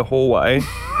seen him in the hallway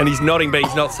and he's nodding but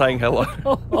he's not saying hello.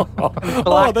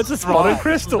 Oh, that's a spotted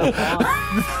crystal.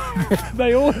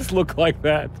 They always look like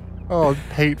that. Oh,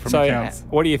 Pete from Accounts.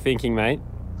 What are you thinking, mate?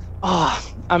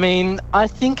 Oh, I mean, I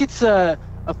think it's a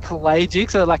pelagic,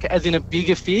 so like as in a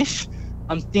bigger fish.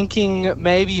 I'm thinking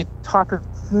maybe a type of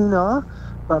tuna,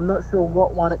 but I'm not sure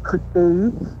what one it could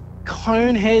be.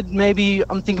 Conehead, maybe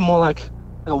I'm thinking more like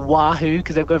a wahoo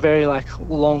because they've got a very like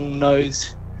long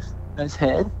nose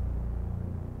head.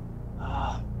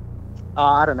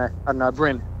 I don't know,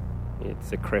 Bryn.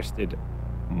 It's a crested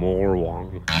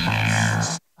morwong.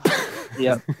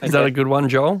 Yeah. Is that a good one,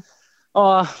 Joel?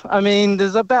 Oh, I mean,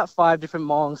 there's about 5 different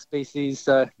morwong species,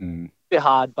 so a bit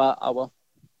hard, but I will.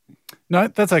 No,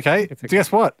 that's okay.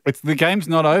 Guess what? The game's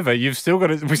not over. You've still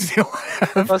got it. We still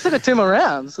have. I said it 2 more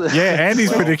rounds. Yeah,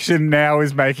 Andy's prediction now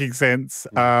is making sense.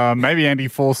 Maybe Andy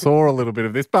foresaw a little bit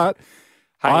of this, but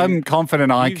I'm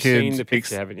confident I could. You've seen the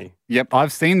picture, haven't you? Yep,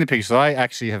 I've seen the picture. So I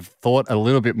actually have thought a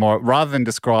little bit more, rather than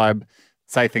describe.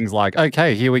 Say things like,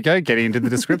 okay, here we go, getting into the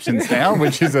descriptions now,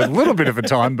 which is a little bit of a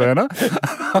time burner.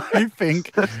 I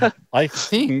think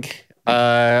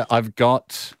I've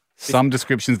got some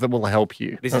descriptions that will help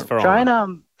you. This is for try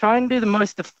and do the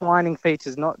most defining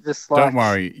features, not just like. Don't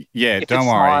worry. Yeah, don't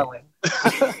worry.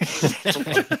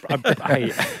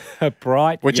 A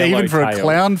bright which yellow even for tail. a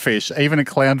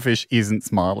clownfish isn't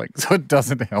smiling, so it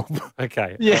doesn't help.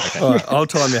 Okay. Yeah. Okay. All right, I'll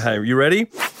time you, hey. You ready?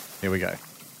 Here we go.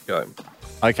 Go.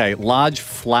 Okay, large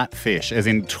flat fish, as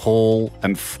in tall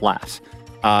and flat,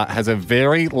 has a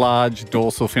very large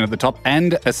dorsal fin at the top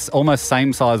and a almost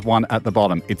same size one at the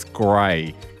bottom. It's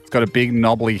grey. It's got a big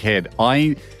knobbly head.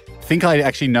 I think I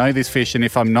actually know this fish, and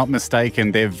if I'm not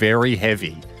mistaken, they're very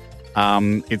heavy.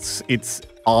 It's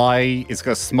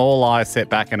got a small eye set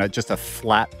back and just a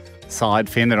flat side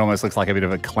fin that almost looks like a bit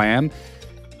of a clam.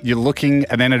 You're looking,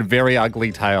 and then a very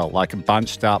ugly tail, like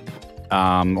bunched up.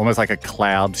 Almost like a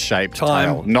cloud-shaped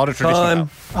tail. Not a traditional tail.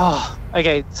 Oh,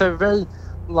 okay. So very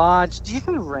large. Do you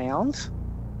mean round? Do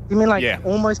you mean like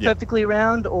almost perfectly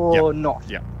round or not?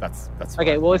 Yeah, that's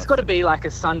okay. Well, it's got to be like a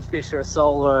sunfish or a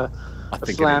sole or a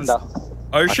flounder.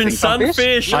 Ocean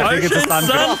sunfish. I think it's a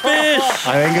sunfish.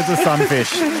 I think it's a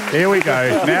sunfish. Here we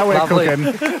go. Now we're cooking.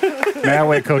 Now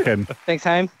we're cooking. Thanks,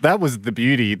 Haim. That was the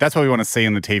beauty. That's what we want to see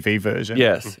in the TV version.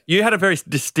 Yes. You had a very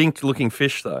distinct looking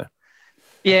fish, though.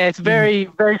 Yeah, it's very,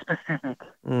 very specific.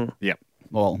 Yep.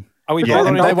 Well, are we they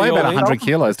bothering with weigh the about all-in? 100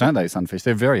 kilos, don't they, sunfish?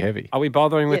 They're very heavy. Are we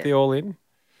bothering with the all-in?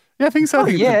 Yeah, I think so. I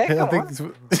think it's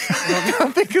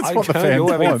I what the know fans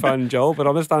you're having want. fun, Joel, but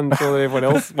I'm just unsure that everyone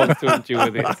else wants to endure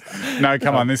this. No,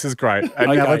 come on, this is great. And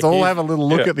now Okay, let's all have a little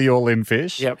look at the all-in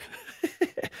fish. Yep.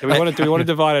 Do we want to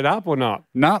divide it up or not?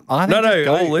 No, I think just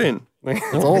go. all in.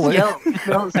 It's all in. At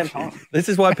the same time. This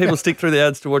is why people stick through the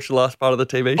ads to watch the last part of the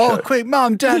TV show. Oh, quick,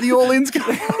 Mum, Dad, the all-in's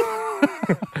going.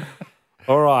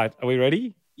 All right, are we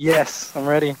ready? Yes, I'm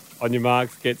ready. On your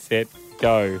marks, get set,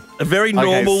 go. A very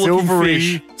normal looking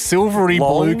fish. Silvery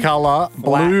Long, blue colour,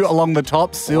 blue along the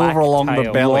top, silver black along the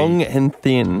tail. belly. Long and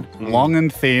thin. Long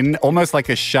and thin, almost like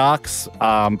a shark's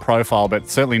profile, but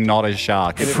certainly not a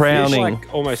shark. And it Frowning. feels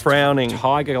like almost Frowning.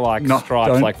 tiger-like No, stripes,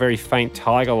 don't. like very faint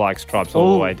tiger-like stripes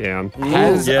all the way down.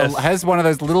 Has one of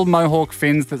those little mohawk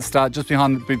fins that start just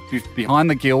behind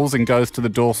the gills and goes to the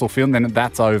dorsal fin, then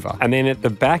that's over. And then at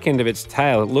the back end of its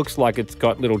tail, it looks like it's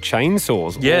got little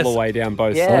chainsaws Yes. all the way down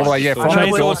both Yeah. sides. All the way, yeah, from the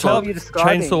Chainsaw dorsal. top, you're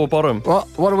describing. chainsaw bottom.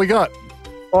 What do we got?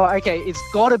 Oh, okay. It's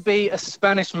got to be a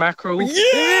Spanish mackerel. Yeah!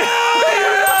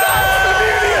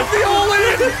 That's the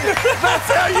all-in! That's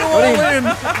how you all in!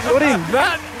 What in?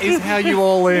 That is how you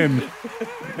all in.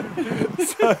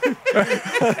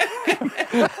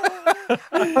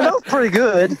 That was pretty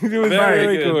good. It was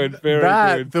very good.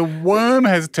 Very good. The worm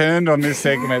has turned on this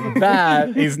segment.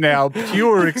 That is now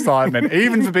pure excitement,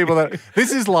 even for people that...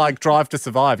 This is like Drive to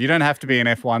Survive. You don't have to be an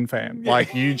F1 fan.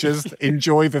 Like, you just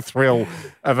enjoy the thrill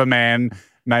of a man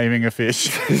naming a fish.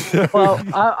 Well,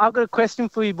 I've got a question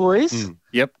for you boys.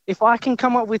 Yep. If I can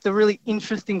come up with a really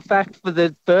interesting fact for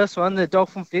the first one, the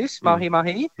dolphin fish,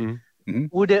 mahi-mahi,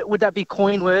 would that be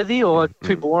coin-worthy or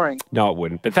too boring? No, it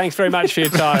wouldn't. But thanks very much for your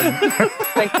time.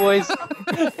 Thanks, boys.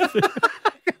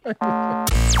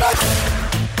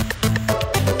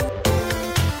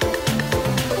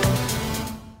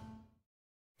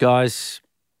 Guys,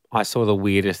 I saw the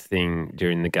weirdest thing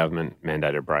during the government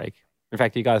mandated break. In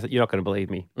fact, you guys, you're not going to believe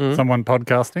me. Someone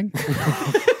podcasting?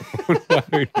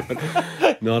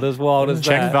 No, not as wild as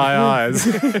Check that. thy eyes.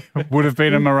 Would have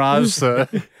been a mirage, sir.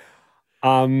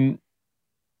 I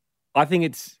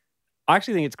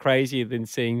actually think it's crazier than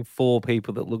seeing 4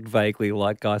 people that looked vaguely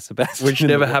like Guy Sebastian. Which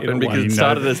never happened because it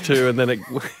started as 2 and then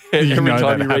every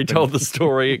time you retold the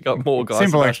story, it got more Guy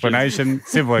Simple Sebastian.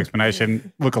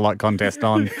 explanation. Look-alike contest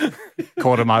on.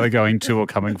 Caught him either going to or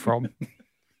coming from.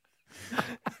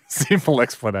 Simple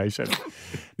explanation.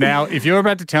 Now, if you're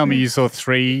about to tell me you saw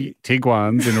 3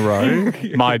 Tiguans in a row,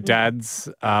 my dad's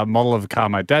model of a car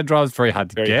my dad drives, very hard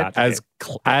to get,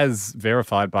 as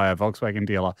verified by a Volkswagen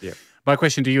dealer. Yep. My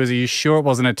question to you is, are you sure it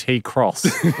wasn't a T-Cross?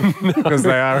 Because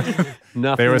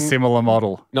they're a similar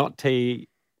model. Not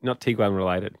Tiguan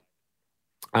related.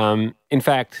 In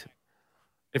fact,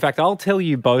 I'll tell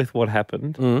you both what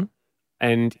happened.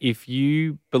 And if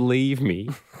you believe me,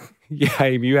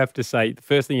 you have to say, the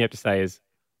first thing you have to say is,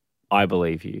 I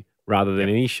believe you, rather than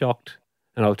any shocked.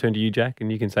 And I'll turn to you, Jack,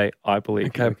 and you can say, I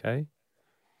believe you, okay?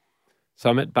 So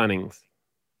I'm at Bunnings.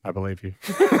 I believe you.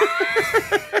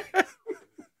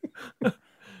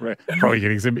 Probably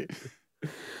getting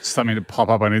something to pop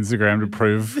up on Instagram to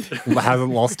prove it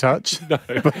hasn't lost touch. No.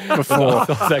 Before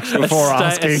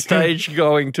asking. A stage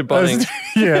going to Bunnings.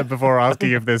 Before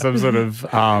asking if there's some sort of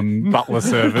butler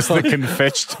service that can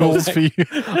fetch tools for you.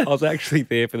 I was actually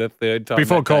there for the 3rd time.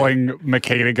 Before calling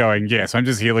Makita going, yes, I'm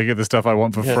just here looking at the stuff I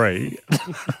want for free.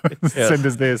 Send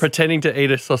us this. Pretending to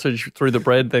eat a sausage through the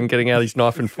bread, then getting out his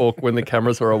knife and fork when the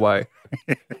cameras are away.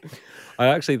 I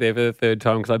actually there for the 3rd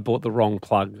time because I bought the wrong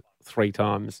plug 3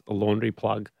 times, a laundry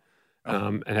plug,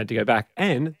 and had to go back.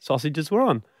 And sausages were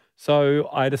on. So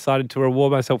I decided to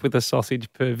reward myself with a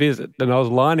sausage per visit. And I was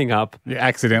lining up. You're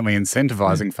accidentally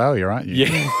incentivizing failure, aren't you?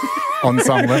 Yeah. On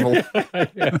some level.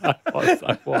 Yeah,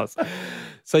 I was.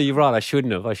 So you're right, I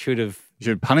shouldn't have. You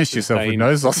should punish yourself with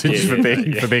no sausage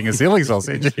for being a silly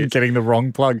sausage and getting the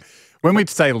wrong plug. When we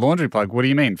say laundry plug, what do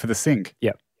you mean? For the sink?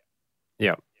 Yeah.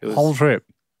 Yeah. Whole trip.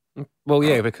 Well,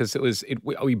 yeah, because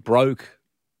we broke.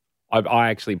 I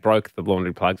actually broke the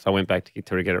laundry plug, so I went back to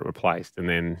get it replaced, and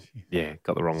then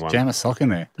got the wrong one. Jam a sock in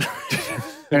there.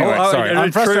 Anyway, sorry,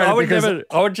 I'm frustrated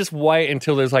I would just wait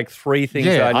until there's like 3 things.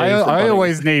 Yeah, I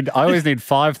always need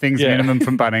 5 things minimum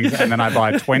from Bunnings, and then I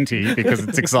buy 20 because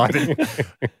it's exciting.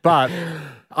 But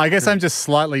I guess I'm just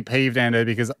slightly peeved, Ando,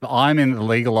 because I'm in the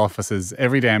legal offices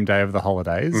every damn day of the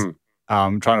holidays.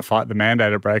 Trying to fight the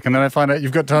mandated break, and then I find out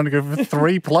you've got time to go for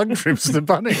 3 plug trips to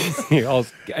Bunnings. Yeah, I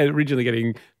was originally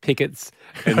getting pickets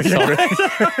and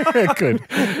good.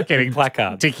 Getting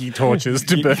placards, tiki torches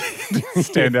to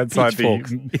stand outside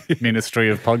the Ministry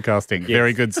of Podcasting. Yes.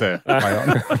 Very good, sir.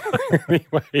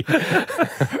 Anyway,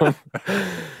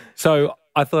 so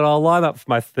I thought I'll line up for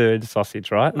my 3rd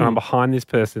sausage, right? And I'm behind this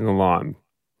person in the line.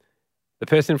 The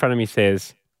person in front of me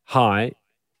says, "Hi,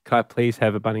 can I please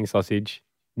have a Bunnings sausage?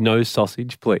 No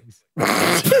sausage, please."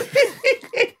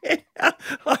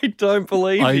 I don't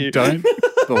believe you. I don't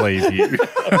believe you.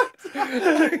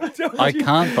 I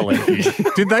can't believe you.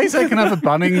 Did they say can I have a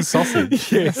Bunnings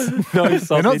sausage? Yes. No sausage.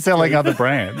 They're not selling other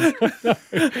brands.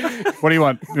 What do you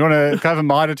want? You want to have a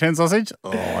Mitre 10 sausage?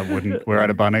 Oh, I wouldn't. We're at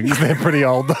a Bunnings. They're pretty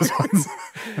old, those ones.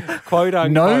 Quote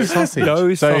unquote. No sausage.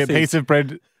 No sausage. So a piece of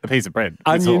bread.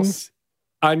 Onions,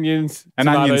 an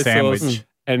onion sandwich. Sauce,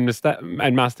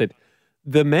 and mustard.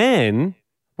 The man...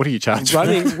 What do you charge for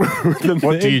that?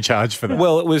 What do you charge for that?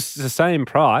 Well, it was the same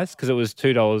price because it was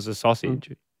 $2 a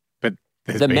sausage. But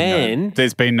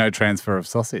there's been no transfer of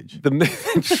sausage.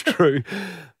 It's true.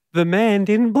 The man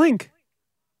didn't blink.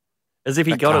 As if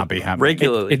he got it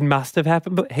regularly. It must have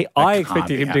happened. But I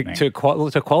expected him to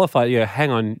qualify. Yeah, hang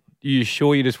on. You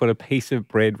sure you just want a piece of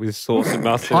bread with sauce and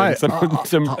mustard? There's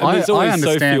always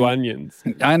so few onions.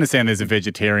 I understand there's a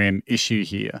vegetarian issue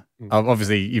here.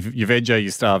 Obviously, if you're veggie,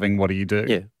 you're starving, what do you do?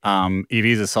 Yeah. It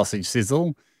is a sausage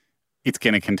sizzle. It's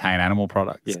going to contain animal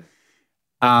products.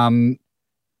 Yeah.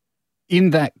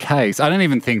 in that case, I don't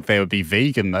even think they would be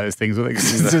vegan, those things,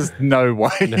 because there's just no way.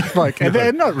 And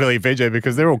they're not really veggie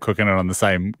because they're all cooking it on the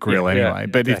same grill anyway.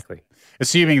 But exactly.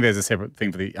 Assuming there's a separate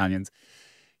thing for the onions,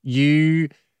 you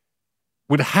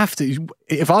would have to,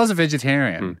 if I was a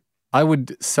vegetarian, I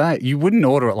would say you wouldn't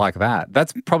order it like that.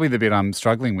 That's probably the bit I'm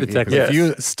struggling with. Exactly. If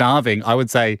you're starving, I would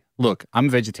say, look, I'm a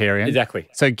vegetarian. Exactly.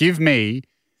 So give me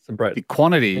some bread. The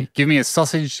quantity, give me a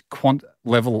sausage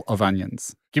level of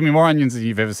onions. Give me more onions than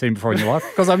you've ever seen before in your life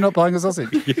because I'm not buying a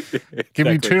sausage. Give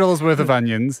me $2 worth of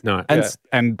onions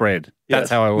and bread. That's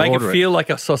how I would Make order it feel like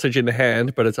a sausage in the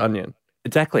hand, but it's onion.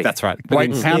 Exactly. That's right.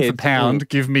 Wait, pound for pound,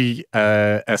 give me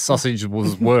a sausage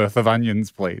worth of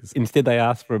onions, please. Instead, they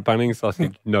asked for a Bunnings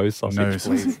sausage. No sausage,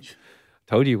 please.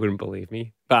 Told you wouldn't believe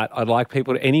me. But I'd like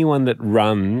people, anyone that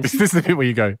runs... Is this the bit where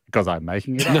you go, because I'm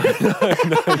making it up?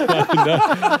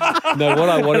 No, what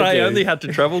I want to do... I only had to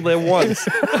travel there once.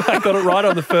 I got it right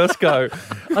on the first go.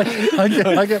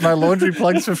 I get my laundry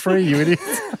plugs for free, you idiot.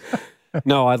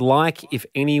 No, I'd like if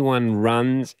anyone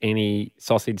runs any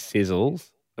sausage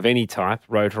sizzles of any type,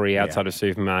 rotary, outside of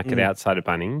supermarket, outside of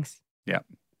Bunnings. Yeah.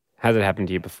 Has it happened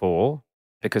to you before?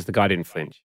 Because the guy didn't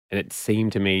flinch. And it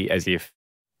seemed to me as if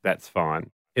that's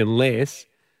fine. Unless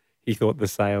he thought the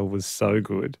sale was so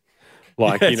good.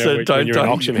 Like, when you're in an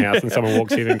auction house and someone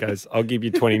walks in and goes, I'll give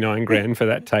you 29 grand for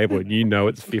that table, and you know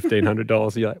it's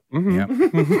 $1,500. You're like,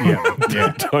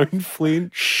 Yeah. Don't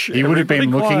flinch. He would have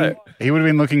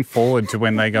been looking forward to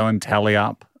when they go and tally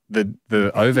up the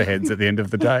overheads at the end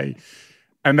of the day.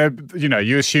 And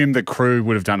you assume the crew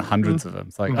would have done hundreds of them.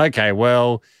 It's like, okay,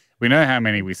 well, we know how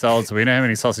many we sold, so we know how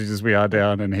many sausages we are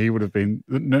down, and he would have been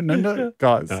no,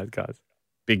 guys. No, guys.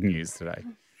 Big news today.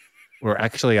 We're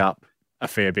actually up a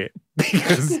fair bit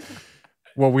because,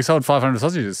 well, we sold 500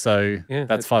 sausages, so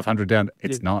that's 500 down.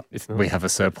 It's not. We have a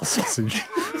surplus sausage.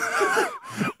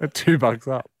 We're $2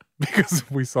 up because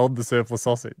we sold the surplus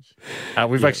sausage.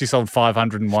 We've actually sold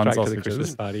 501 Straight sausages. to the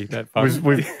Christmas party.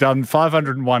 We've done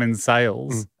 501 in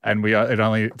sales, and we are at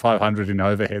only 500 in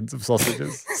overheads of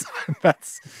sausages. So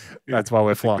that's why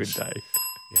we're flush. Good day.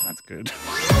 Yeah, that's good.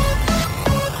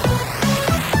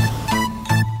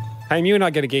 Hey, you and I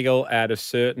get a giggle out of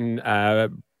certain,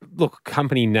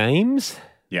 company names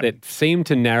that seem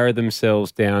to narrow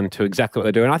themselves down to exactly what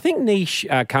they do. And I think niche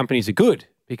companies are good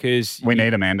because... We need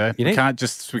them, Ando. We can't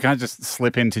just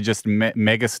slip into just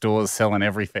mega stores selling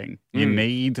everything. You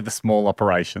need the small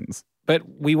operations. But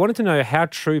we wanted to know how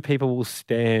true people will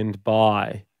stand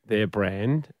by their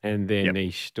brand and their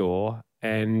niche store.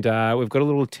 And we've got a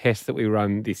little test that we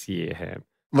run this year, Ham.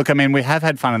 Look, I mean, we have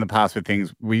had fun in the past with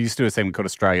things. We used to do a segment called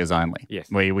Australia's Only. Yes.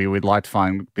 We would like to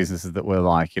find businesses that were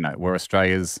like, we're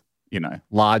Australia's,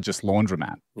 largest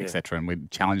laundromat, etc. And we'd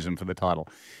challenge them for the title.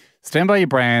 Stand by your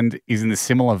brand is in the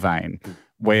similar vein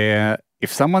where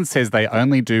if someone says they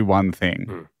only do one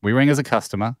thing, we ring as a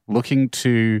customer looking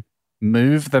to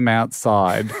move them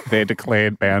outside their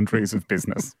declared boundaries of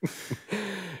business.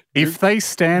 If they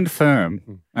stand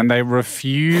firm and they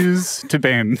refuse to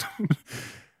bend...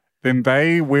 then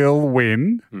they will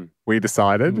win, we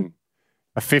decided,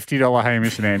 a $50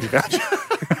 Hamish and Andy voucher.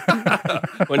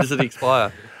 When does it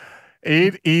expire?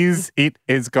 It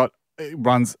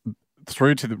runs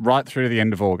right through to the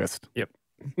end of August. Yep.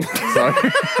 So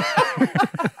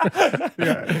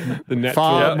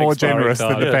far more generous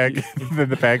than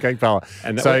the pancake parlour.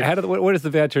 And what does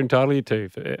the voucher entitle you to?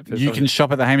 You can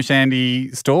shop at the Hamish Andy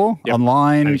store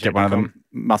online. Get one of them.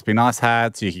 Must Be Nice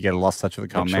hats. You could get a Lost Touch with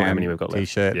the Common Man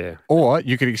t-shirt. Yeah. Or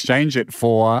you could exchange it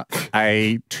for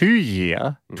a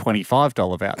 2-year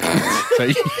 $25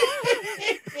 voucher.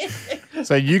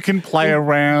 So you can play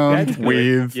around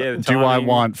with, do I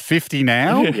want 50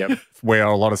 now? Where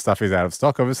a lot of stuff is out of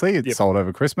stock, obviously. It's sold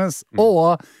over Christmas.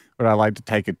 Or would I like to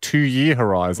take a 2-year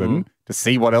horizon to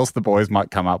see what else the boys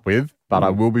might come up with, but I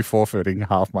will be forfeiting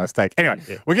half my stake.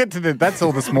 Anyway, we'll get to that's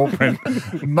all the small print.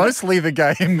 Mostly the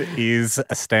game is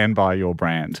a stand by your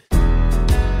brand.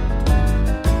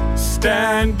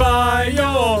 Stand by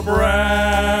your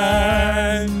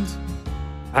brand.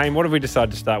 Hey, what have we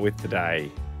decided to start with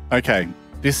today? Okay,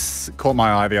 this caught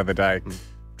my eye the other day.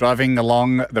 Driving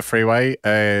along the freeway,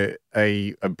 a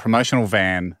promotional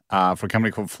van for a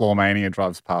company called F-Mania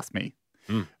drives past me.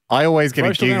 I always get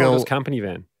a giggle. It's a company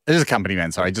van. It is a company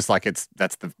van, sorry. Just like that's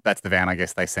the van I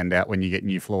guess they send out when you get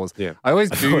new floors. Yeah. I always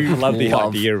do love the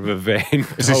idea of a van.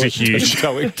 It's just a huge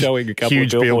towing a couple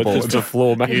huge of billboards billboard. just to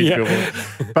floor, mate. Huge billboard.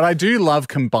 But I do love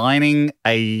combining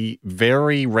a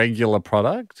very regular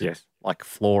product. Yes. Like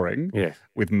flooring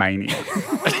with mania.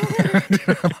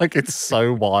 Like, it's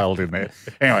so wild in there.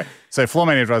 Anyway, so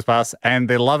F-Mania drives past and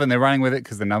they're running with it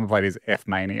because the number plate is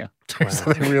F-Mania. Wow.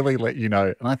 So they really let you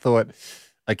know. And I thought,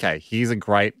 okay, here's a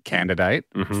great candidate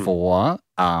for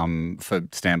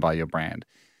Stand By Your Brand.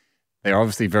 They're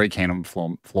obviously very keen on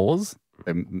flaws.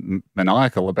 They're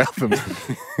maniacal about them.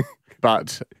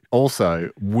 But also,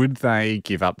 would they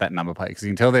give up that number plate? Because you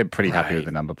can tell they're pretty happy with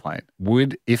the number plate.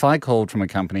 If I called from a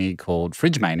company called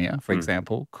F-Mania, for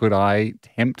example, could I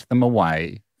tempt them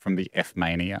away from the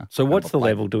F-Mania? So what's the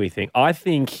level, do we think? I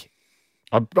think...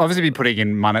 I'd obviously be putting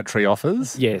in monetary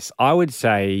offers. Yes, I would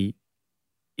say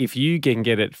if you can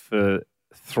get it for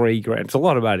 $3,000, it's a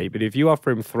lot of money, but if you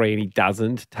offer him $3,000 and he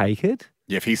doesn't take it...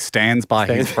 Yeah, if he stands by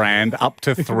his brand up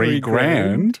to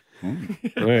 $3,000...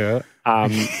 Yeah.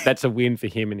 That's a win for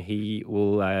him, and he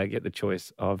will get the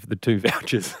choice of the 2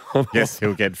 vouchers. Yes,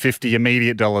 he'll get $50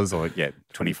 immediate dollars or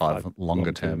 $25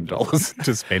 longer term dollars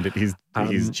to spend at his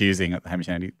choosing at the Hamish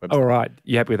Andy website. All right,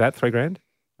 you happy with that? $3,000?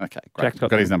 Okay, great. We've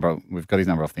got his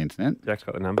number off the internet. Jack's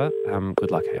got the number. Good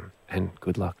luck to him, and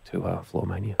good luck to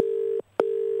F-Mania.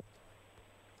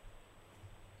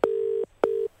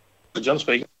 John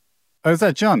speaking. Oh, is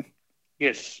that John?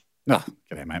 Yes. Oh,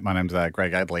 g'day, mate. My name's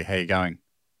Greg Adley. How you going?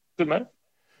 Good, mate.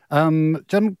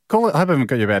 John, I hope I haven't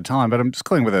got you a bad time, but I'm just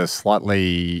calling with a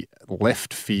slightly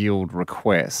left field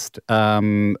request.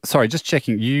 Sorry, just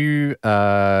checking.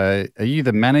 Are you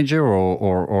the manager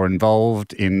or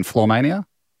involved in F-Mania?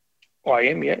 I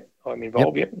am, yeah. I'm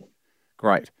involved, yep.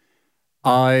 Great.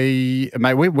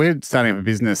 Mate, we're starting up a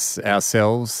business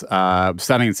ourselves,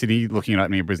 starting in Sydney, looking at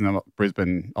opening a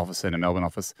Brisbane office and a Melbourne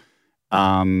office.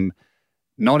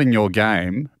 Not in your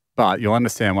game, but you'll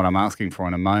understand what I'm asking for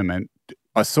in a moment.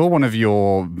 I saw one of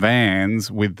your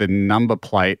vans with the number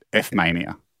plate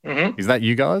F-Mania. Mm-hmm. Is that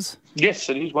you guys? Yes,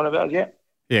 it is one of ours, yeah.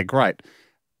 Yeah, great.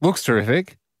 Looks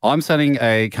terrific. I'm starting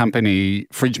a company,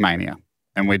 F-Mania,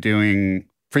 and we're doing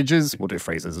fridges. We'll do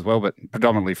freezers as well, but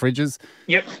predominantly fridges.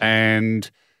 Yep. And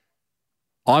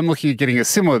I'm looking at getting a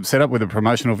similar setup with a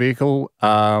promotional vehicle,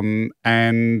 and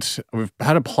we've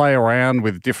had to play around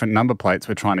with different number plates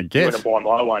we're trying to get. You're going to buy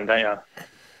my one, don't you?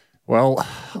 Well,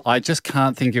 I just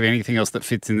can't think of anything else that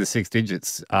fits in the 6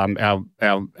 digits. Our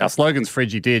slogan's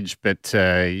Fridgy Didge, but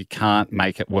you can't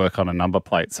make it work on a number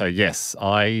plate. So, yes,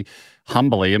 I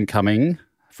humbly am coming.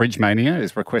 F-Mania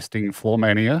is requesting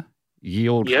F-Mania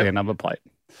yield their number plate.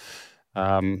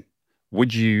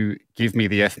 Would you give me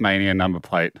the F-Mania number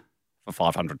plate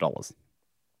for $500?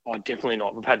 Oh, definitely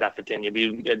not. We've had that for 10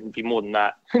 years. It'd be more than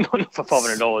that. Not for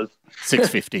 $500.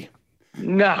 $650.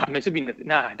 Nah,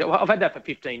 I've had that for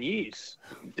 15 years.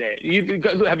 Have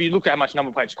you looked at how much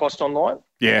number plates cost online?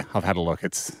 Yeah, I've had a look.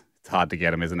 It's hard to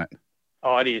get them, isn't it?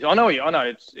 Oh, it is. I know.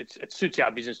 It suits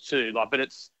our business too. But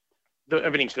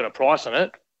everything's got a price on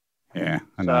it. Yeah,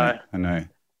 I know.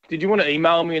 Did you want to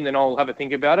email me and then I'll have a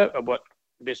think about it, of what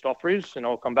the best offer is, and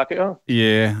I'll come back at you?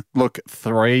 Yeah. Look,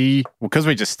 3, because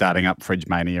we're just starting up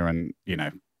F-Mania and,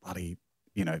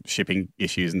 shipping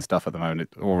issues and stuff at the moment,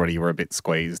 already we're a bit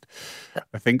squeezed.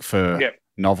 I think for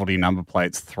novelty number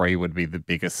plates, 3 would be the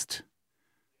biggest.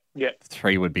 Yeah.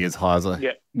 3 would be as high as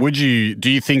do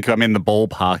you think I'm in the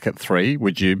ballpark at 3?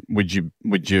 Would you?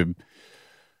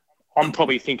 I'm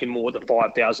probably thinking more at the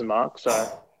 5,000 mark.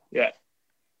 So, yeah.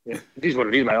 Yeah, it is what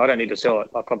it is, mate. I don't need to sell it.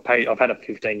 Like I've had it for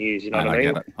 15 years. You know what I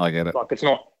mean? I get it. Like it's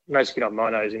not no skin off my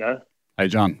nose, Hey,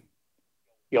 John.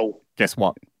 Yo. Guess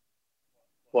what?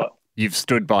 What? You've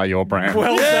stood by your brand.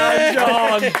 Well done,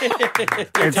 John.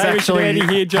 It's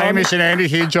actually Hamish and Andy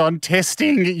here, John,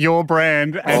 testing your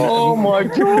brand. Oh my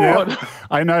God! Yeah,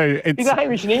 I know. Is that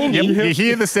Hamish and Andy? You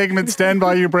hear the segment "Stand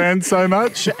by Your Brand" so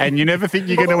much, and you never think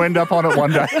you're going to end up on it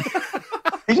one day.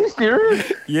 Are you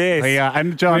serious? Yes. Yeah,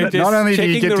 and John, not only do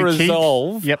you get to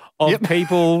resolve of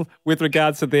people with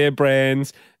regards to their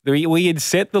brands, we had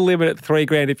set the limit at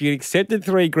 $3,000. If you accepted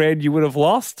 $3,000, you would have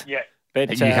lost. Yeah.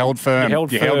 But you held firm.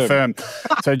 You held firm.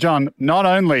 So, John, not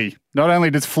only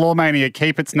does F-Mania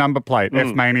keep its number plate,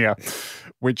 F-Mania,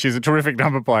 which is a terrific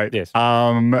number plate. Yes.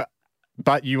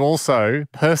 But you also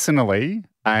personally,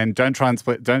 and don't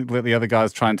let the other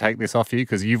guys try and take this off you,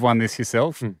 because you've won this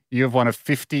yourself. You have won a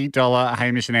 $50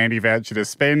 Hamish and Andy voucher to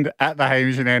spend at the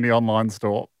Hamish and Andy online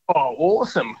store. Oh,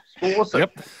 awesome.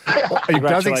 Yep. It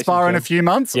does expire in a few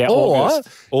months, or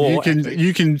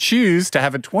you can choose to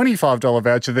have a $25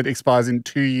 voucher that expires in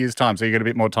 2 years' time, so you get a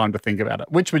bit more time to think about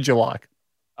it. Which would you like?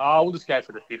 Oh, we'll just go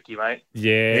for the 50, mate.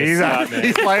 Yeah,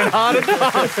 he's playing hard and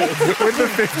fast with the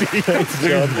 50. Thanks,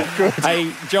 John.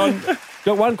 Hey, John,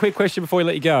 Got one quick question before we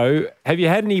let you go. Have you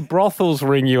had any brothels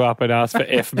ring you up and ask for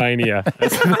F-Mania? We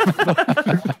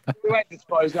won't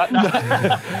disclose that.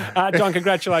 No. John,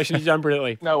 congratulations. You've done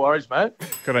brilliantly. No worries, mate.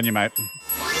 Good on you, mate.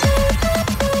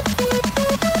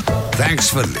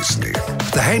 Thanks for listening.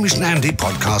 The Hamish and Andy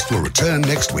podcast will return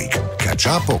next week. Catch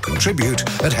up or contribute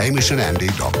at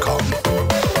hamishandandy.com.